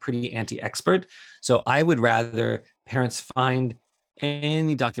 I'm also pretty anti-expert. So I would rather parents find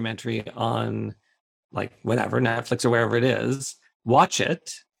any documentary on, like, whatever, Netflix or wherever it is, watch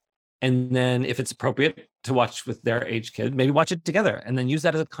it. And then if it's appropriate to watch with their age kid, maybe watch it together and then use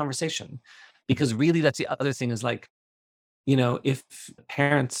that as a conversation. Because really that's the other thing, is, like, if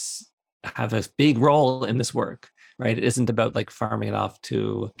parents have a big role in this work, right? It isn't about like farming it off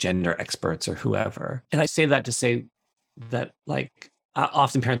to gender experts or whoever. And I say that to say that like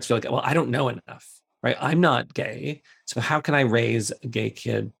often parents feel like, well, I don't know enough, right? I'm not gay. So how can I raise a gay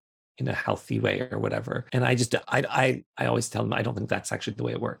kid in a healthy way or whatever? And I always tell them, I don't think that's actually the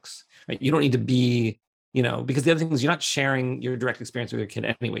way it works, right? You don't need to be, because the other thing is you're not sharing your direct experience with your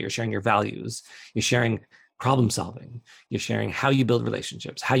kid anyway. You're sharing your values. You're sharing problem solving. You're sharing how you build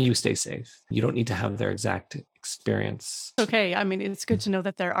relationships, how you stay safe. You don't need to have their exact experience. Okay. I mean, it's good to know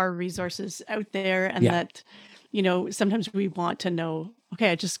that there are resources out there and that, sometimes we want to know, okay,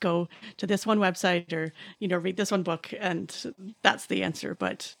 I just go to this one website or, read this one book and that's the answer.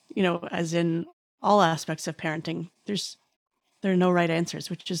 But, as in all aspects of parenting, there are no right answers,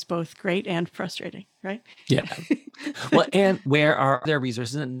 which is both great and frustrating, right? Yeah. Well, and where are there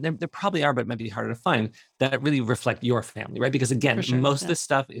resources? And there probably are, but it might be harder to find that really reflect your family, right? Because again, most of this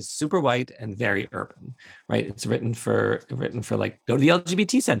stuff is super white and very urban, right? It's written for like, go to the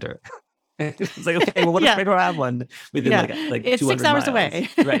LGBT center. It's like, okay, well, what if I don't have one within like it's 6 hours miles? away.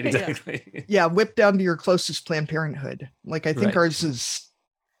 Right, exactly. Yeah, whip down to your closest Planned Parenthood. Like, I think ours is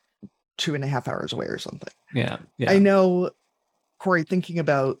 2.5 hours away or something. Yeah. I know, Corey, thinking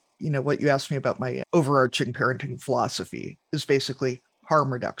about, what you asked me about my overarching parenting philosophy is basically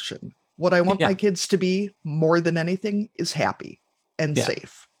harm reduction. What I want my kids to be more than anything is happy and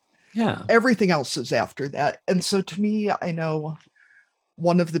safe. Yeah. Everything else is after that. And so to me, I know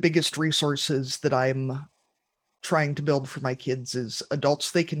one of the biggest resources that I'm trying to build for my kids is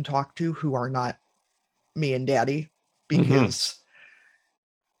adults they can talk to who are not me and daddy, because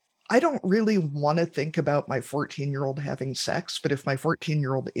I don't really want to think about my 14-year-old having sex, but if my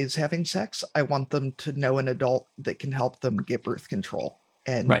 14-year-old is having sex, I want them to know an adult that can help them get birth control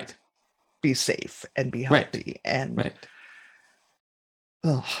and be safe and be healthy. And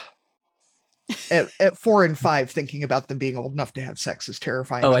at 4 and 5, thinking about them being old enough to have sex is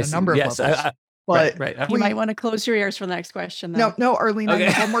terrifying on a number of levels. But you might want to close your ears for the next question. Though. No, Arlene, I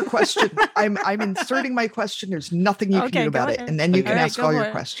have one more question. I'm inserting my question. There's nothing you can do about it. And then you can ask all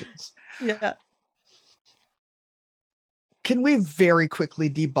your questions. Yeah. Can we very quickly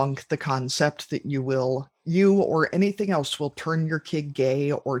debunk the concept that you or anything else will turn your kid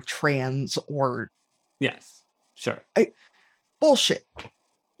gay or trans or... Yes, sure. Bullshit.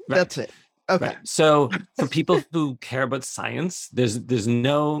 That's it. Okay. Right. So for people who care about science, there's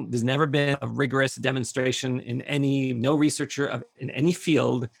never been a rigorous demonstration no researcher in any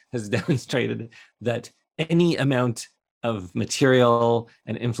field has demonstrated that any amount of material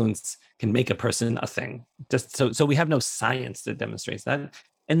and influence can make a person a thing. Just so we have no science that demonstrates that.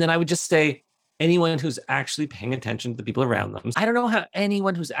 And then I would just say anyone who's actually paying attention to the people around them. I don't know how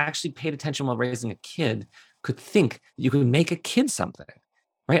anyone who's actually paid attention while raising a kid could think you could make a kid something.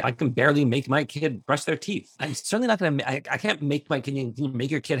 Right? I can barely make my kid brush their teeth. I'm certainly not going to, I can't make can you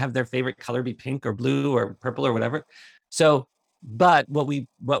make your kid have their favorite color be pink or blue or purple or whatever. So, but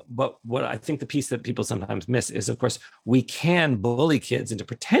what I think the piece that people sometimes miss is, of course, we can bully kids into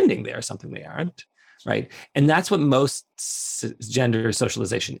pretending they are something they aren't, right? And that's what most gender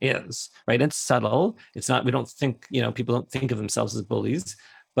socialization is, right? It's subtle. It's not, we don't think, people don't think of themselves as bullies,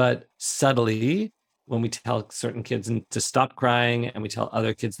 but subtly, when we tell certain kids to stop crying and we tell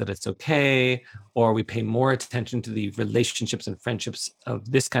other kids that it's okay, or we pay more attention to the relationships and friendships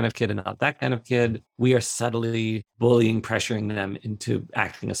of this kind of kid and not that kind of kid, we are subtly bullying, pressuring them into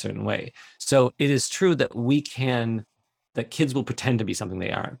acting a certain way. So it is true that that kids will pretend to be something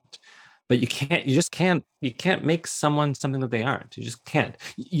they aren't. But you can't make someone something that they aren't. You just can't.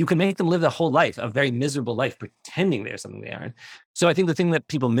 You can make them live a very miserable life, pretending they're something they aren't. So I think the thing that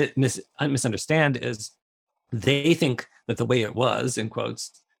people misunderstand is they think that the way it was, in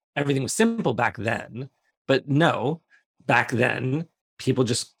quotes, everything was simple back then. But no, back then, people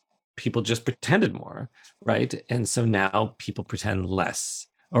just pretended more, right? And so now people pretend less.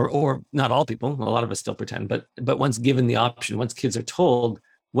 Or not all people, a lot of us still pretend, but once given the option, once kids are told,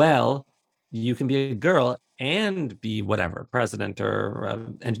 well, you can be a girl and be whatever, president or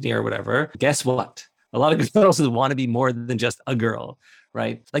engineer or whatever. Guess what? A lot of girls want to be more than just a girl,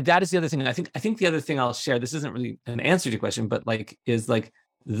 right? Like that is the other thing. I think the other thing I'll share, this isn't really an answer to your question, but is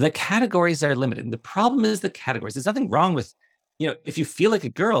the categories are limited. And the problem is the categories. There's nothing wrong with, if you feel like a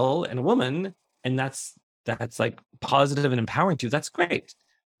girl and a woman, and that's like positive and empowering to you, that's great.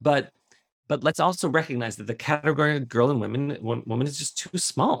 But let's also recognize that the category of girl and woman is just too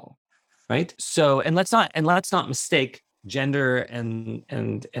small, right? So, and let's not mistake gender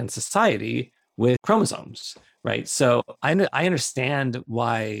and society with chromosomes, right? So I understand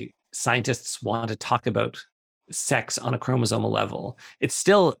why scientists want to talk about sex on a chromosomal level, it's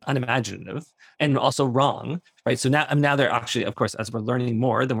still unimaginative and also wrong, right? So now they're actually, of course, as we're learning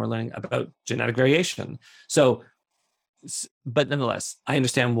more, then we're learning about genetic variation. So, but nonetheless, I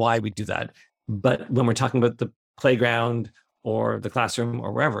understand why we do that. But when we're talking about the playground or the classroom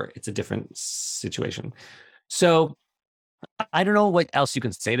or wherever, it's a different situation. So I don't know what else you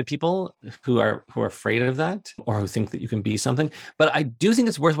can say to people who are afraid of that or who think that you can be something, but I do think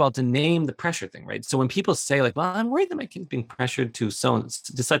it's worthwhile to name the pressure thing, right? So when people say like, well, I'm worried that my kid's being pressured to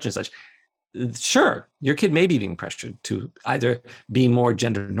such and such, sure, your kid may be being pressured to either be more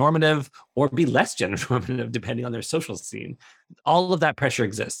gender normative or be less gender normative, depending on their social scene. All of that pressure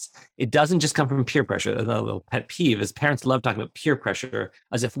exists. It doesn't just come from peer pressure. A little pet peeve is parents love talking about peer pressure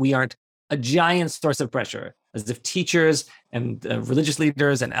as if we aren't a giant source of pressure, as if teachers and religious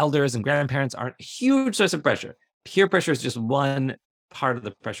leaders and elders and grandparents aren't a huge source of pressure. Peer pressure is just one part of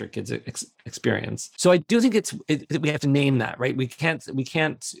the pressure kids experience. So I do think we have to name that, right? We can't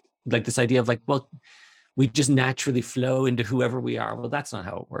like this idea of like, well, we just naturally flow into whoever we are. Well, that's not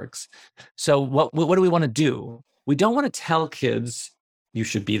how it works. So what do we want to do? We don't want to tell kids you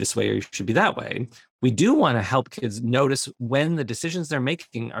should be this way or you should be that way. We do want to help kids notice when the decisions they're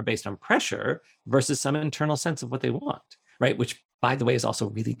making are based on pressure versus some internal sense of what they want, right? Which, by the way, is also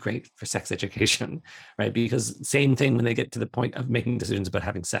really great for sex education, right? Because same thing when they get to the point of making decisions about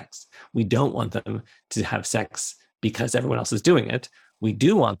having sex. We don't want them to have sex because everyone else is doing it. We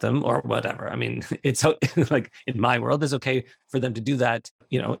do want them, or whatever. I mean, it's like in my world, it's okay for them to do that,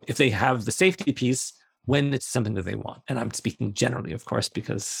 if they have the safety piece when it's something that they want. And I'm speaking generally, of course,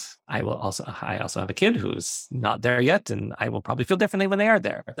 because I also have a kid who's not there yet, and I will probably feel differently when they are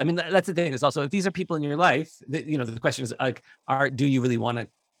there. I mean, that's the thing. Is also, if these are people in your life, the question is like, do you really want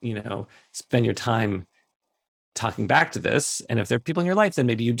to, spend your time talking back to this? And if they're people in your life, then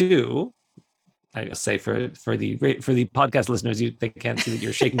maybe you do. I guess say for the podcast listeners, they can't see that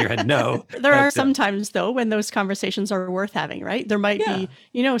you're shaking your head no. There are some times though when those conversations are worth having, right? There might be,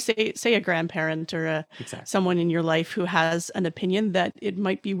 say a grandparent or someone in your life who has an opinion that it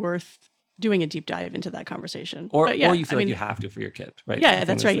might be worth doing a deep dive into that conversation. Or you feel like you have to for your kid, right? Yeah,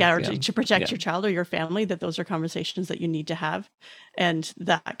 that's right. Or to protect your child or your family, that those are conversations that you need to have, and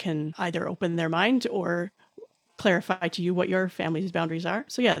that can either open their mind or clarify to you what your family's boundaries are.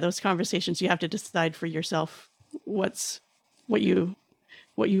 So yeah, those conversations, you have to decide for yourself what you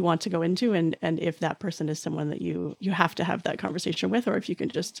want to go into, and if that person is someone that you have to have that conversation with, or if you can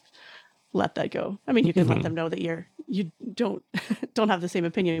just let that go. I mean, you can let them know that you don't have the same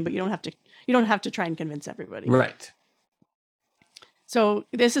opinion, but you don't have to try and convince everybody. Right. So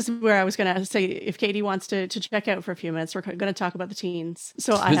this is where I was going to say, if Katie wants to check out for a few minutes, we're going to talk about the teens.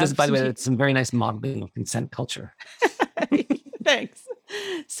 So by the way, it's some very nice modeling of consent culture. Thanks.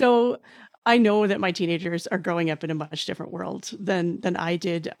 So I know that my teenagers are growing up in a much different world than I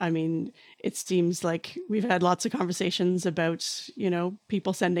did. I mean, it seems like we've had lots of conversations about,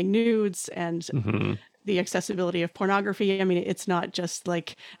 people sending nudes and the accessibility of pornography. I mean, it's not just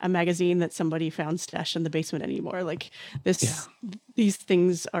like a magazine that somebody found stashed in the basement anymore. Like these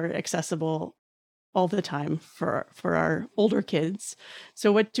things are accessible all the time for our older kids.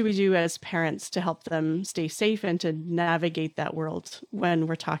 So what do we do as parents to help them stay safe and to navigate that world when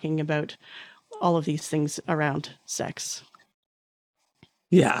we're talking about all of these things around sex?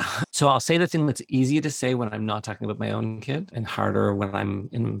 Yeah. So I'll say the thing that's easy to say when I'm not talking about my own kid and harder when I'm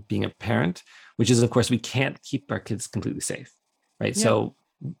in being a parent, which is, of course, we can't keep our kids completely safe, right? Yeah.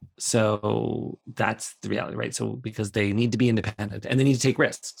 So that's the reality, right? So because they need to be independent and they need to take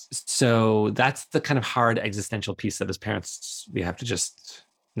risks. So that's the kind of hard existential piece that as parents, we have to just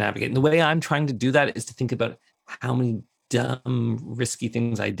navigate. And the way I'm trying to do that is to think about how many dumb, risky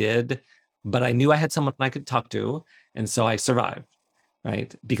things I did, but I knew I had someone I could talk to. And so I survived.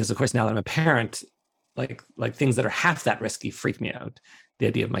 Right. Because of course, now that I'm a parent, like things that are half that risky freak me out. The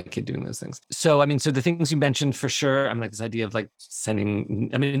idea of my kid doing those things. So, so the things you mentioned for sure, I'm like this idea of like sending,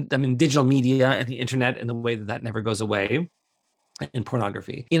 digital media and the internet and the way that never goes away, and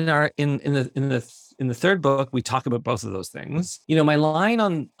pornography. In the third book, we talk about both of those things. My line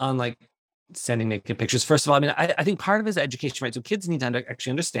on like sending naked pictures, first of all, I think part of it is education, right? So kids need to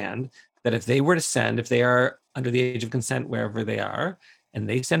actually understand that if they were to send, if they are under the age of consent, wherever they are, and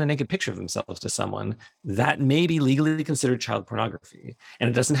they send a naked picture of themselves to someone, that may be legally considered child pornography. And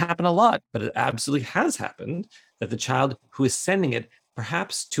it doesn't happen a lot, but it absolutely has happened that the child who is sending it,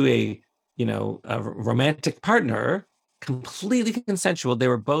 perhaps to a romantic partner, completely consensual, they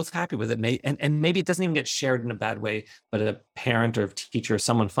were both happy with it, and maybe it doesn't even get shared in a bad way, but a parent or a teacher or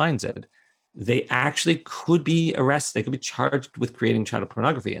someone finds it, they actually could be arrested. They could be charged with creating child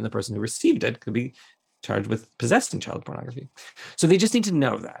pornography, and the person who received it could be charged with possessing child pornography. So they just need to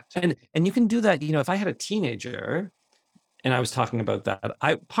know that. And you can do that, if I had a teenager and I was talking about that,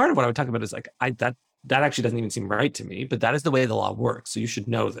 part of what I would talk about is like, that actually doesn't even seem right to me, but that is the way the law works. So you should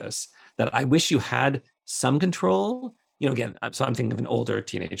know this, that I wish you had some control. Again, so I'm thinking of an older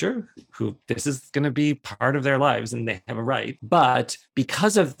teenager who this is going to be part of their lives and they have a right. But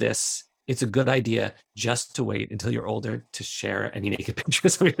because of this, it's a good idea just to wait until you're older to share any naked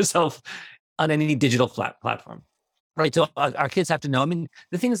pictures of yourself on any digital platform. Right. So our kids have to know. I mean,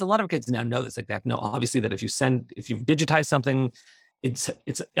 the thing is, a lot of kids now know this. Like they have to know, obviously, that if you digitize something, it's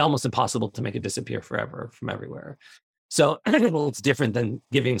almost impossible to make it disappear forever from everywhere. So it's different than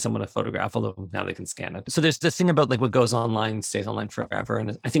giving someone a photograph, although now they can scan it. So there's this thing about like what goes online stays online forever.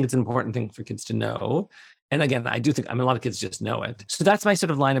 And I think it's an important thing for kids to know. And again, I do think, a lot of kids just know it. So that's my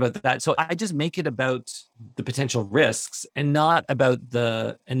sort of line about that. So I just make it about the potential risks and not about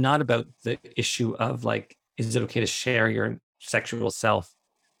the issue of like, is it okay to share your sexual self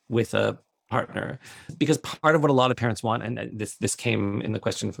with a partner? Because part of what a lot of parents want, and this came in the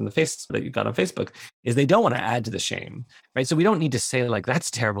question from the face that you got on Facebook, is they don't want to add to the shame, right? So we don't need to say like, that's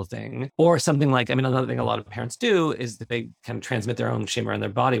a terrible thing, or something like, another thing a lot of parents do is that they kind of transmit their own shame around their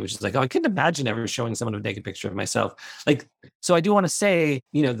body, which is like, oh, I couldn't imagine ever showing someone a naked picture of myself. Like, so I do want to say,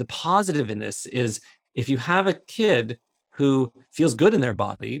 the positive in this is if you have a kid who feels good in their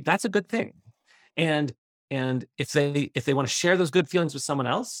body, that's a good thing. And if they want to share those good feelings with someone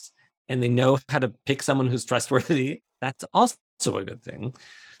else and they know how to pick someone who's trustworthy, that's also a good thing.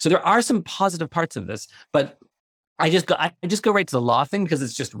 So there are some positive parts of this, but I just go right to the law thing because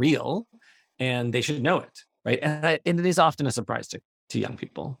it's just real and they should know it, right? And it is often a surprise to young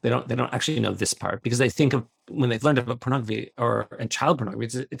people. They don't actually know this part because they think of when they've learned about pornography and child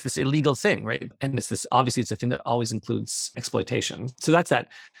pornography, it's this illegal thing, right? And it's a thing that always includes exploitation. So that's that.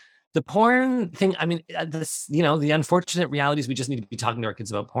 The porn thing, the unfortunate reality is we just need to be talking to our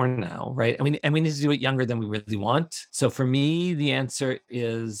kids about porn now, right? And we need to do it younger than we really want. So for me, the answer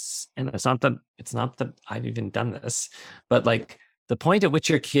is, and it's not that I've even done this, but like the point at which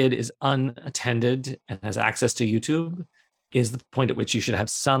your kid is unattended and has access to YouTube is the point at which you should have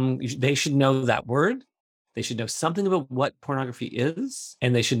they should know that word. They should know something about what pornography is,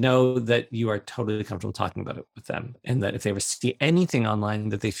 and they should know that you are totally comfortable talking about it with them. And that if they ever see anything online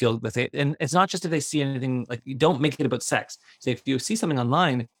that they feel and it's not just if they see anything, like you don't make it about sex. So if you see something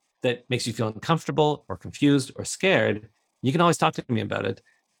online that makes you feel uncomfortable or confused or scared, you can always talk to me about it.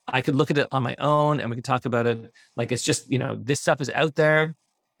 I could look at it on my own and we could talk about it. Like it's just, this stuff is out there.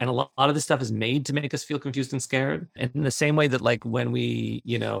 And a lot of this stuff is made to make us feel confused and scared. And in the same way that like when we,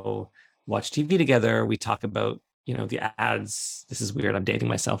 watch TV together, we talk about, the ads. This is weird. I'm dating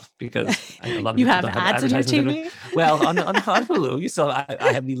myself because I love you have ads in your TV. Well, on Hulu,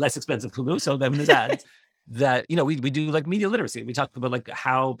 I have the less expensive Hulu, so then there's ads that we do like media literacy. We talk about like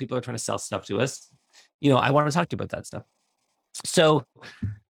how people are trying to sell stuff to us. I want to talk to you about that stuff. So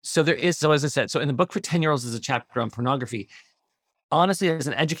there is. So as I said, so in the book for 10-year-olds is a chapter on pornography. Honestly, as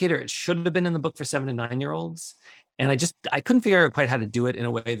an educator, it should have been in the book for 7 to 9-year-olds. And I couldn't figure out quite how to do it in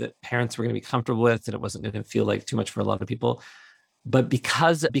a way that parents were going to be comfortable with, and it wasn't going to feel like too much for a lot of people. But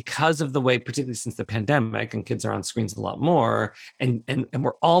because of the way, particularly since the pandemic, and kids are on screens a lot more, and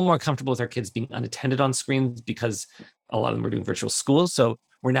we're all more comfortable with our kids being unattended on screens because a lot of them are doing virtual school. So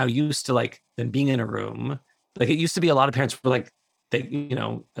we're now used to like them being in a room. Like it used to be a lot of parents were like, they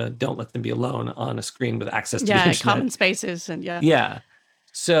don't let them be alone on a screen with access to the internet. Common spaces and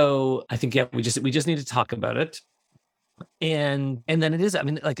So I think we just need to talk about it. And then it is,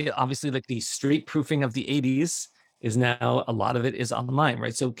 obviously like the street proofing of the 80s is now, a lot of it is online,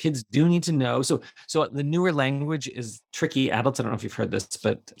 right? So kids do need to know. So the newer language is tricky. Adults, I don't know if you've heard this,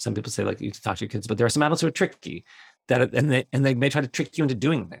 but some people say like you talk to your kids, but there are some adults who are tricky and they may try to trick you into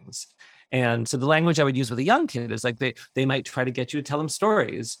doing things. And so the language I would use with a young kid is like they might try to get you to tell them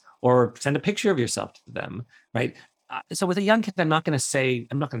stories or send a picture of yourself to them, right? So with a young kid, I'm not going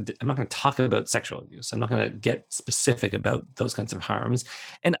to talk about sexual abuse. I'm not going to get specific about those kinds of harms.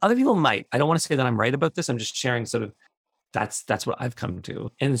 And other people might. I don't want to say that I'm right about this. I'm just sharing sort of that's what I've come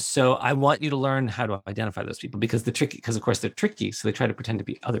to. And so I want you to learn how to identify those people because of course they're tricky. So they try to pretend to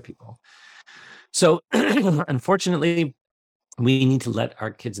be other people. So unfortunately, we need to let our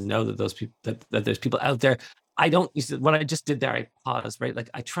kids know that those people that there's people out there. What I just did there, I paused, right? Like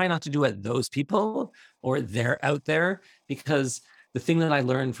I try not to do it those people or they're out there, because the thing that I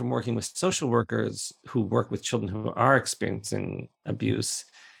learned from working with social workers who work with children who are experiencing abuse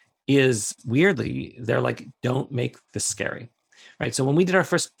is weirdly, they're like, don't make this scary, right? So when we did our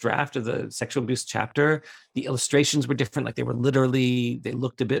first draft of the sexual abuse chapter, the illustrations were different. Like they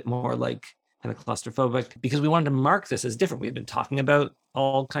looked a bit more like kind of claustrophobic, because we wanted to mark this as different. We had been talking about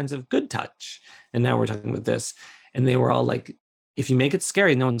all kinds of good touch, and now we're talking about this. And they were all like, if you make it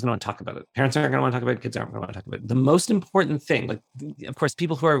scary, no one's going to want to talk about it. Parents aren't going to want to talk about it. Kids aren't going to want to talk about it. The most important thing, like, of course,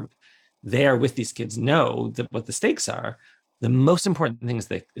 people who are there with these kids know that what the stakes are. The most important thing is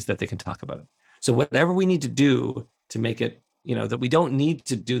that they can talk about it. So whatever we need to do to make it, that we don't need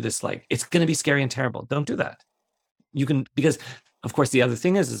to do this, like, it's going to be scary and terrible. Don't do that. You can, because of course, the other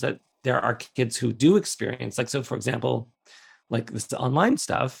thing is that there are kids who do experience, like, so for example, like this online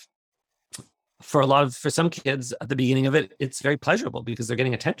stuff, for some kids at the beginning of it, it's very pleasurable because they're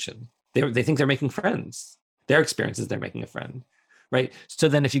getting attention. They think they're making friends. Their experience is they're making a friend, right? So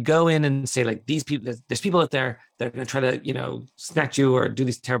then if you go in and say, like, these people, there's people out there that are going to try to, snatch you or do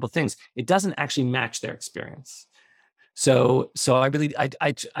these terrible things, it doesn't actually match their experience. So I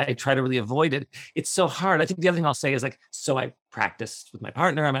try to really avoid it. It's so hard. I think the other thing I'll say is, like, so I practiced with my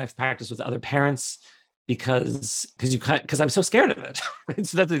partner. I mean, I've practiced with other parents because I'm so scared of it. Right?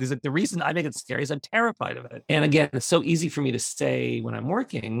 So that's like the reason I make it scary is I'm terrified of it. And again, it's so easy for me to say when I'm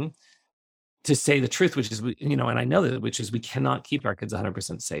working, to say the truth, which is, and I know that, which is we cannot keep our kids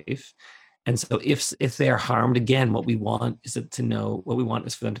 100% safe. And so if they are harmed, again, what we want is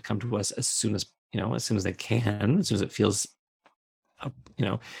for them to come to us as soon as they can, as soon as it feels,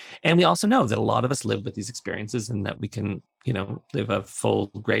 and we also know that a lot of us live with these experiences and that we can, live a full,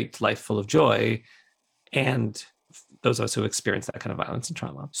 great life full of joy. And those of us who experience that kind of violence and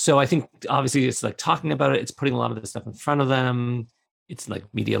trauma. So I think obviously it's like talking about it. It's putting a lot of this stuff in front of them. It's like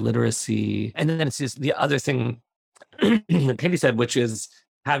media literacy. And then it's just the other thing that Katie said, which is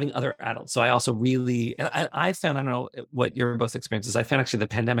having other adults. So I also really, and I found, I don't know what your both experiences, I found actually the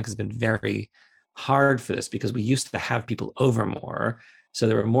pandemic has been very hard for this because we used to have people over more. So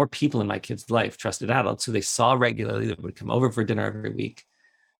there were more people in my kids' life, trusted adults, who they saw regularly, that would come over for dinner every week.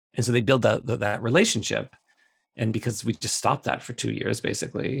 And so they build that relationship. And because we just stopped that for 2 years,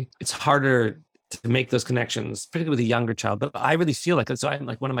 basically, it's harder to make those connections, particularly with a younger child. But I really feel like, so I'm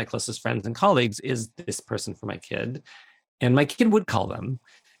like, one of my closest friends and colleagues is this person for my kid. And my kid would call them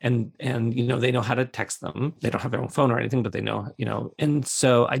and they know how to text them. They don't have their own phone or anything, but they know, and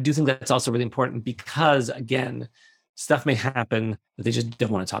so I do think that's also really important because, again, stuff may happen that they just don't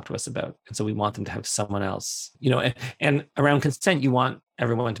want to talk to us about. And so we want them to have someone else, and around consent, you want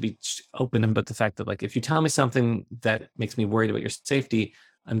everyone to be open about the fact that, like, if you tell me something that makes me worried about your safety,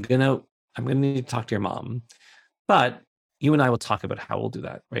 I'm going to need to talk to your mom. But you and I will talk about how we'll do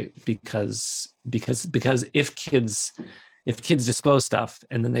that, right? Because if kids disclose stuff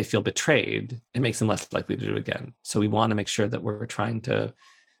and then they feel betrayed, it makes them less likely to do it again. So we want to make sure that we're trying to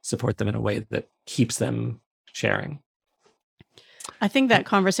support them in a way that keeps them sharing. I think that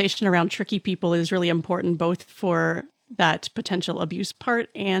conversation around tricky people is really important, both for that potential abuse part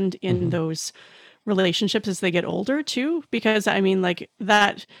and in those relationships as they get older too. Because I mean, like,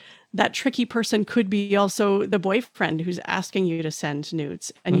 that tricky person could be also the boyfriend who's asking you to send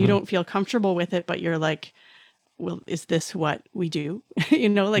nudes and you don't feel comfortable with it, but you're like, well, is this what we do?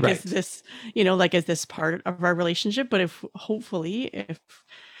 Right. Is this, is this part of our relationship? But if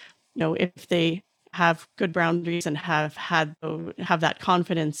they have good boundaries and have that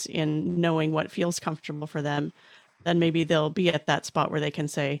confidence in knowing what feels comfortable for them, then maybe they'll be at that spot where they can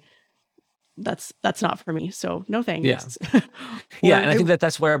say, that's not for me. So no thanks. Yeah. And I think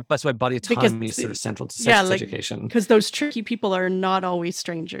that's why body autonomy is sort of central to sex education. Because those tricky people are not always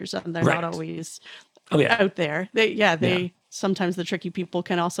strangers and they're not always out there. Sometimes the tricky people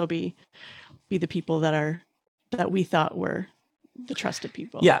can also be the people that we thought were the trusted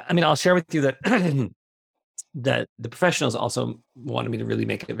people. Yeah. I mean, I'll share with you that that the professionals also wanted me to really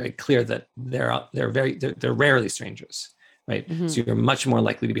make it very clear that they're rarely strangers, right? So you're much more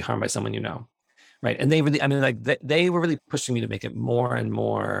likely to be harmed by someone you know, right? And they were really pushing me to make it more and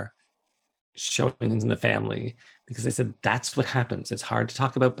more showing in the family, because they said that's what happens. It's hard to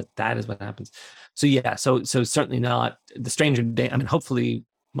talk about, but that is what happens. So so certainly not the stranger. I mean, hopefully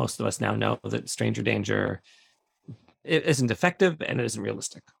most of us now know that stranger danger, it isn't effective and it isn't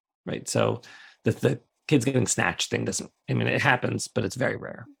realistic, right? So the kids getting snatched thing doesn't, I mean, it happens, but it's very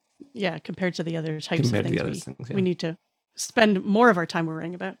rare. Yeah, compared to the other types of things we need to spend more of our time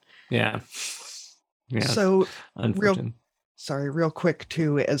worrying about. Yeah. So real quick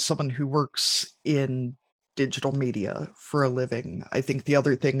too, as someone who works in digital media for a living, I think the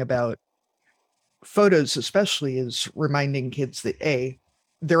other thing about photos especially is reminding kids that A,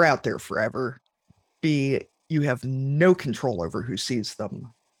 they're out there forever. B, you have no control over who sees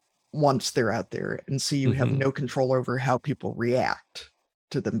them once they're out there. And C, you have no control over how people react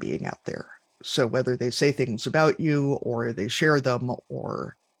to them being out there. So whether they say things about you or they share them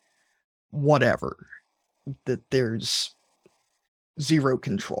or whatever, that there's zero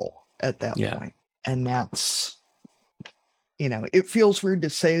control at that point. And that's, it feels weird to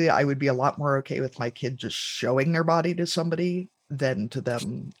say I would be a lot more okay with my kid just showing their body to somebody than to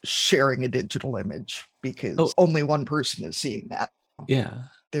them sharing a digital image, because only one person is seeing that. Yeah.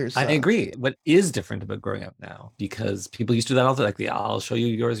 I agree. What is different about growing up now, because people used to do that all the time, like, I'll show you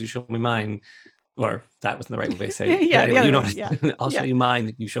yours, you show me mine. Or that wasn't the right way to say it. Anyway, I'll show you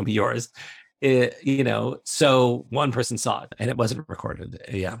mine, you show me yours. So one person saw it and it wasn't recorded.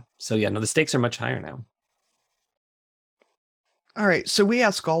 So the stakes are much higher now. All right, so we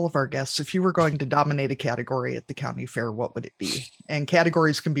ask all of our guests, if you were going to dominate a category at the county fair, what would it be? And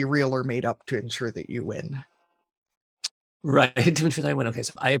categories can be real or made up to ensure that you win. Right, to ensure that I win. Okay,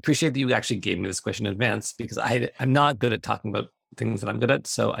 so I appreciate that you actually gave me this question in advance, because I'm not good at talking about things that I'm good at.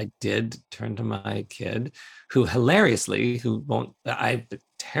 So I did turn to my kid, who hilariously, I have a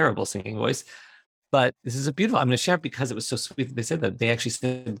terrible singing voice, but this is I'm going to share it because it was so sweet that they said that. They actually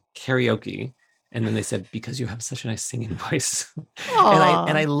said karaoke. And then they said, because you have such a nice singing voice.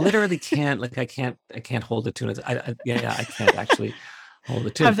 and I literally can't, I can't hold a tune. I can't actually hold a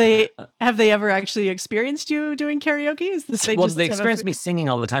tune. Have they ever actually experienced you doing karaoke? Is this they experienced me singing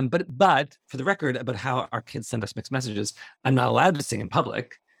all the time, but for the record, about how our kids send us mixed messages, I'm not allowed to sing in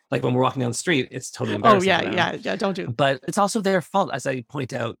public. Like when we're walking down the street, it's totally embarrassing. Oh yeah, don't do it. But it's also their fault, as I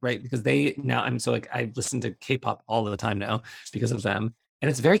point out, right? Because I listen to K-pop all the time now because of them,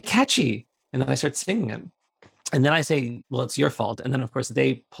 and it's very catchy. And then I start singing it. And then I say, well, it's your fault. And then, of course,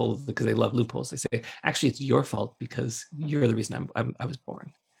 they pull, because they love loopholes. They say, actually, it's your fault because you're the reason I was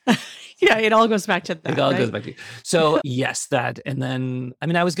born. Yeah, it all goes back to that. It all goes back to you. So, yes, that. And then,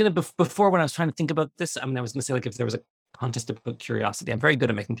 I was going to, before when I was trying to think about this, I was going to say, if there was a contest about curiosity, I'm very good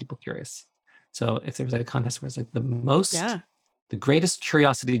at making people curious. So if there was a contest where it's the greatest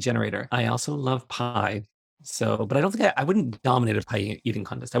curiosity generator, I also love pie. So, but I don't think I wouldn't dominate a pie eating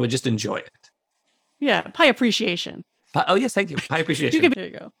contest. I would just enjoy it. Yeah, pie appreciation. Oh, yes, thank you. Pie appreciation. There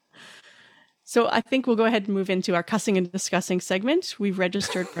you go. So I think we'll go ahead and move into our cussing and discussing segment. We've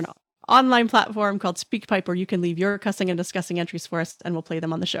registered for an online platform called SpeakPipe, where you can leave your cussing and discussing entries for us, and we'll play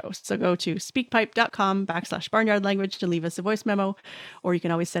them on the show. So go to speakpipe.com/barnyardlanguage to leave us a voice memo, or you can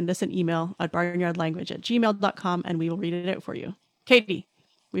always send us an email at barnyardlanguage@gmail.com, and we will read it out for you. Katie,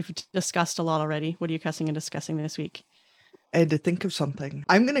 we've discussed a lot already. What are you cussing and discussing this week? I had to think of something.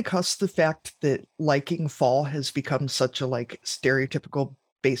 I'm going to cuss the fact that liking fall has become such a stereotypical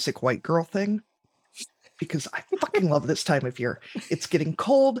basic white girl thing, because I fucking love this time of year. It's getting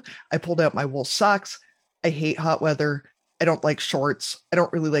cold. I pulled out my wool socks. I hate hot weather. I don't like shorts. I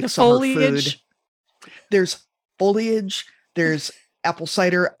don't really like summer food. There's foliage. There's apple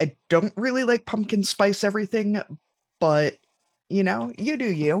cider. I don't really like pumpkin spice everything, but you do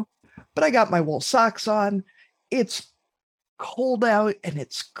you. But I got my wool socks on. It's cold out and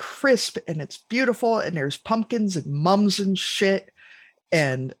it's crisp and it's beautiful and there's pumpkins and mums and shit,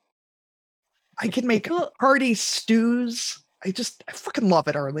 and I can make hearty stews. I fucking love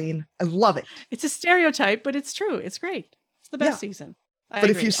it, Arlene. I love it. It's a stereotype, but it's true. It's great. It's the best season. But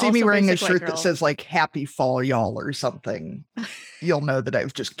if you see me wearing a shirt that says happy fall y'all or something, you'll know that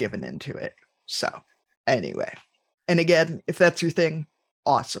I've just given into it. So anyway, and again, if that's your thing,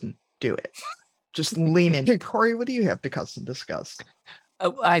 awesome, do it. Just lean in. Corey, what do you have to cuss and discuss?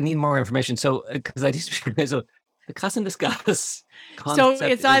 I need more information. So, because I just so the cuss and discuss concept. So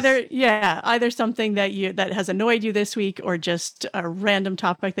it's either something that has annoyed you this week, or just a random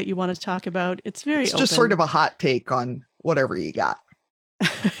topic that you want to talk about. It's just sort of a hot take on whatever you got.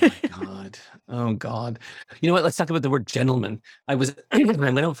 Oh God. You know what? Let's talk about the word gentleman. I went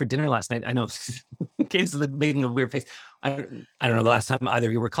out for dinner last night. I know Katie's making a weird face. I don't know the last time either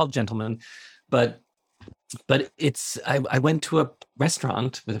of you were called gentlemen. But it's, I went to a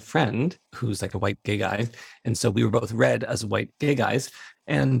restaurant with a friend who's like a white gay guy. And so we were both read as white gay guys.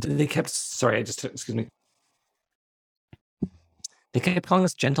 And they kept, excuse me. They kept calling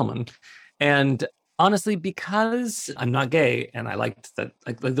us gentlemen. And honestly, because I'm not gay and I liked that,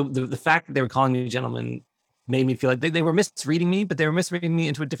 the fact that they were calling me gentlemen made me feel like they were misreading me, but they were misreading me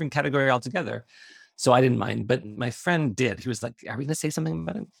into a different category altogether. So I didn't mind, but my friend did. He was like, are we going to say something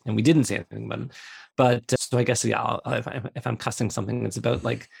about it? And we didn't say anything about it. But so I guess, if I'm cussing something, it's about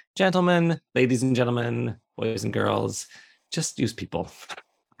gentlemen, ladies and gentlemen, boys and girls, just use people.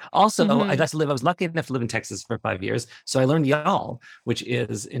 Also, I was lucky enough to live in Texas for 5 years. So I learned y'all, which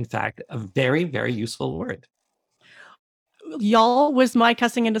is in fact a very, very useful word. Y'all was my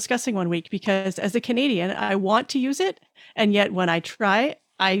cussing and discussing one week, because as a Canadian, I want to use it. And yet when I try,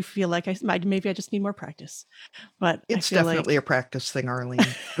 I feel like maybe I just need more practice, but It's I feel definitely like a practice thing, Arlene.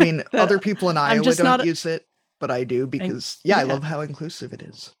 I mean, that other people in I'm Iowa just don't not. use it, but I do because, I Yeah. love how inclusive it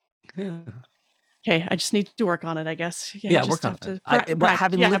is. Yeah. Okay, I just need to work on it, I guess. Yeah, I just work on have it. to But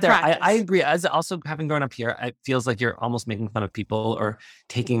having lived there, I practice. agree. As also having grown up here, it feels like you're almost making fun of people or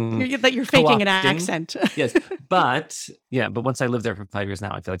taking That you're faking an co-opting. accent. Yes, but once I lived there for 5 years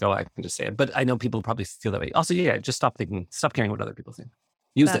now, I feel like, I can just say it. But I know people probably feel that way. Also, just stop caring what other people think.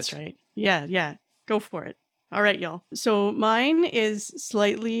 Use That's it. right. Yeah. Go for it. All right, y'all. So mine is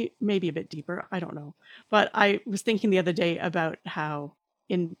slightly, maybe a bit deeper. I don't know. But I was thinking the other day about how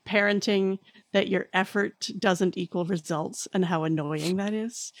in parenting that your effort doesn't equal results and how annoying that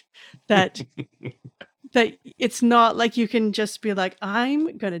is. That it's not like you can just be like,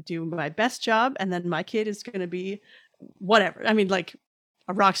 I'm going to do my best job and then my kid is going to be whatever. I mean, like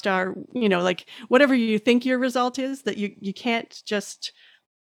a rock star, like whatever you think your result is, that you can't just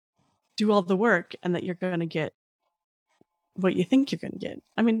do all the work and that you're going to get what you think you're going to get.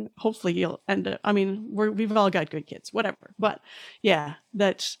 I mean, hopefully you'll end up, we've all got good kids, whatever. But yeah,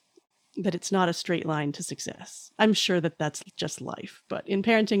 that it's not a straight line to success. I'm sure that that's just life, but in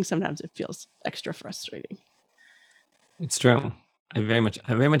parenting, sometimes it feels extra frustrating. It's true. I very much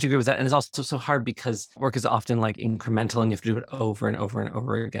agree with that. And it's also so hard because work is often like incremental and you have to do it over and over and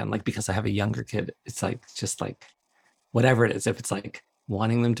over again. Like because I have a younger kid, it's like just like whatever it is. If it's like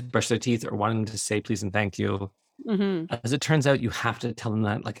wanting them to brush their teeth or wanting them to say please and thank you. Mm-hmm. As it turns out, you have to tell them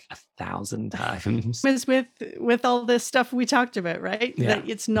that like 1,000 times. With all this stuff we talked about, right? Yeah. That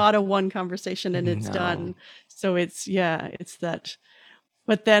it's not a one conversation and it's done. So it's that.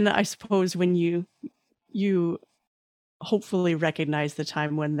 But then I suppose when you hopefully recognize the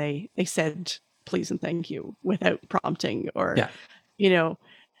time when they said please and thank you without prompting or,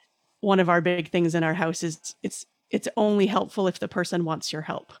 one of our big things in our house is it's only helpful if the person wants your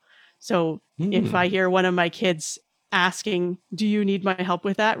help. So if I hear one of my kids asking, do you need my help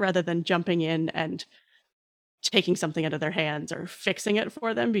with that? Rather than jumping in and taking something out of their hands or fixing it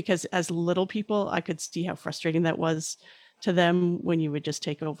for them, because as little people, I could see how frustrating that was to them when you would just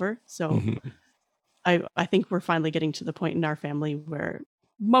take over. So I think we're finally getting to the point in our family where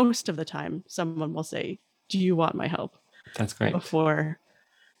most of the time someone will say, do you want my help? That's great.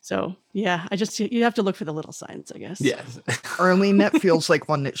 So yeah, you have to look for the little signs, I guess. Yes. Arlene, that feels like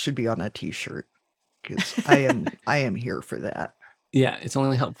one that should be on a t-shirt because I am here for that. Yeah, it's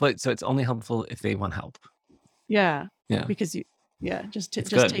only helpful. So it's only helpful if they want help. Yeah. Yeah. Because just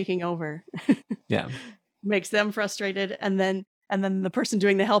taking over. Yeah. Makes them frustrated, and then the person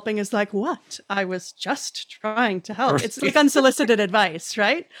doing the helping is like, what? I was just trying to help. It's like unsolicited advice,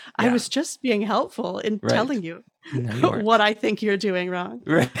 right? Yeah. I was just being helpful in telling you what I think you're doing wrong.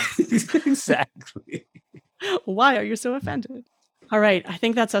 Right. Exactly. Why are you so offended? All right. I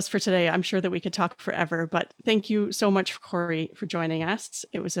think that's us for today. I'm sure that we could talk forever, but thank you so much, Corey, for joining us.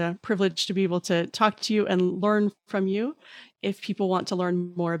 It was a privilege to be able to talk to you and learn from you. If people want to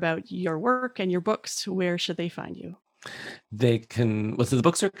learn more about your work and your books, where should they find you? They can, so the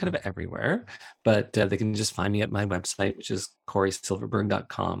books are kind of everywhere, but they can just find me at my website, which is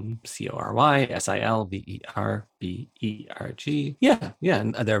CoreySilverberg.com, CoreySilverberg. Yeah.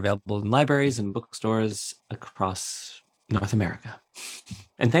 And they're available in libraries and bookstores across North America.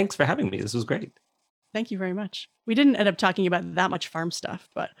 And thanks for having me. This was great. Thank you very much. We didn't end up talking about that much farm stuff,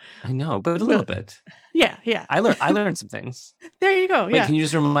 but I know, but a little bit. Yeah. I learned some things. There you go. Wait, can you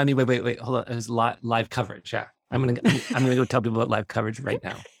just remind me? Wait, hold on. It was live coverage. Yeah. I'm gonna go tell people about live coverage right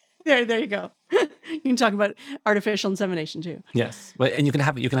now. There you go. You can talk about artificial insemination too. Yes, and you can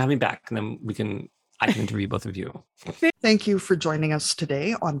have me back, and then I can interview both of you. Thank you for joining us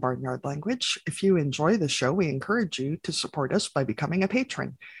today on Barnyard Language. If you enjoy the show, we encourage you to support us by becoming a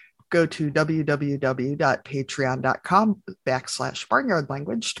patron. Go to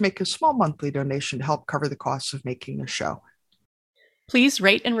www.patreon.com/barnyardlanguage to make a small monthly donation to help cover the costs of making the show. Please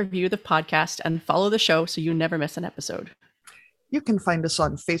rate and review the podcast and follow the show so you never miss an episode. You can find us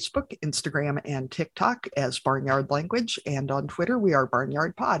on Facebook, Instagram, and TikTok as Barnyard Language, and on Twitter, we are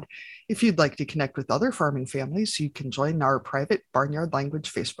Barnyard Pod. If you'd like to connect with other farming families, you can join our private Barnyard Language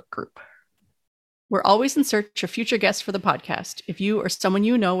Facebook group. We're always in search of future guests for the podcast. If you or someone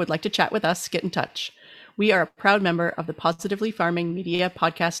you know would like to chat with us, get in touch. We are a proud member of the Positively Farming Media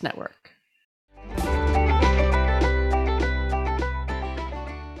Podcast Network.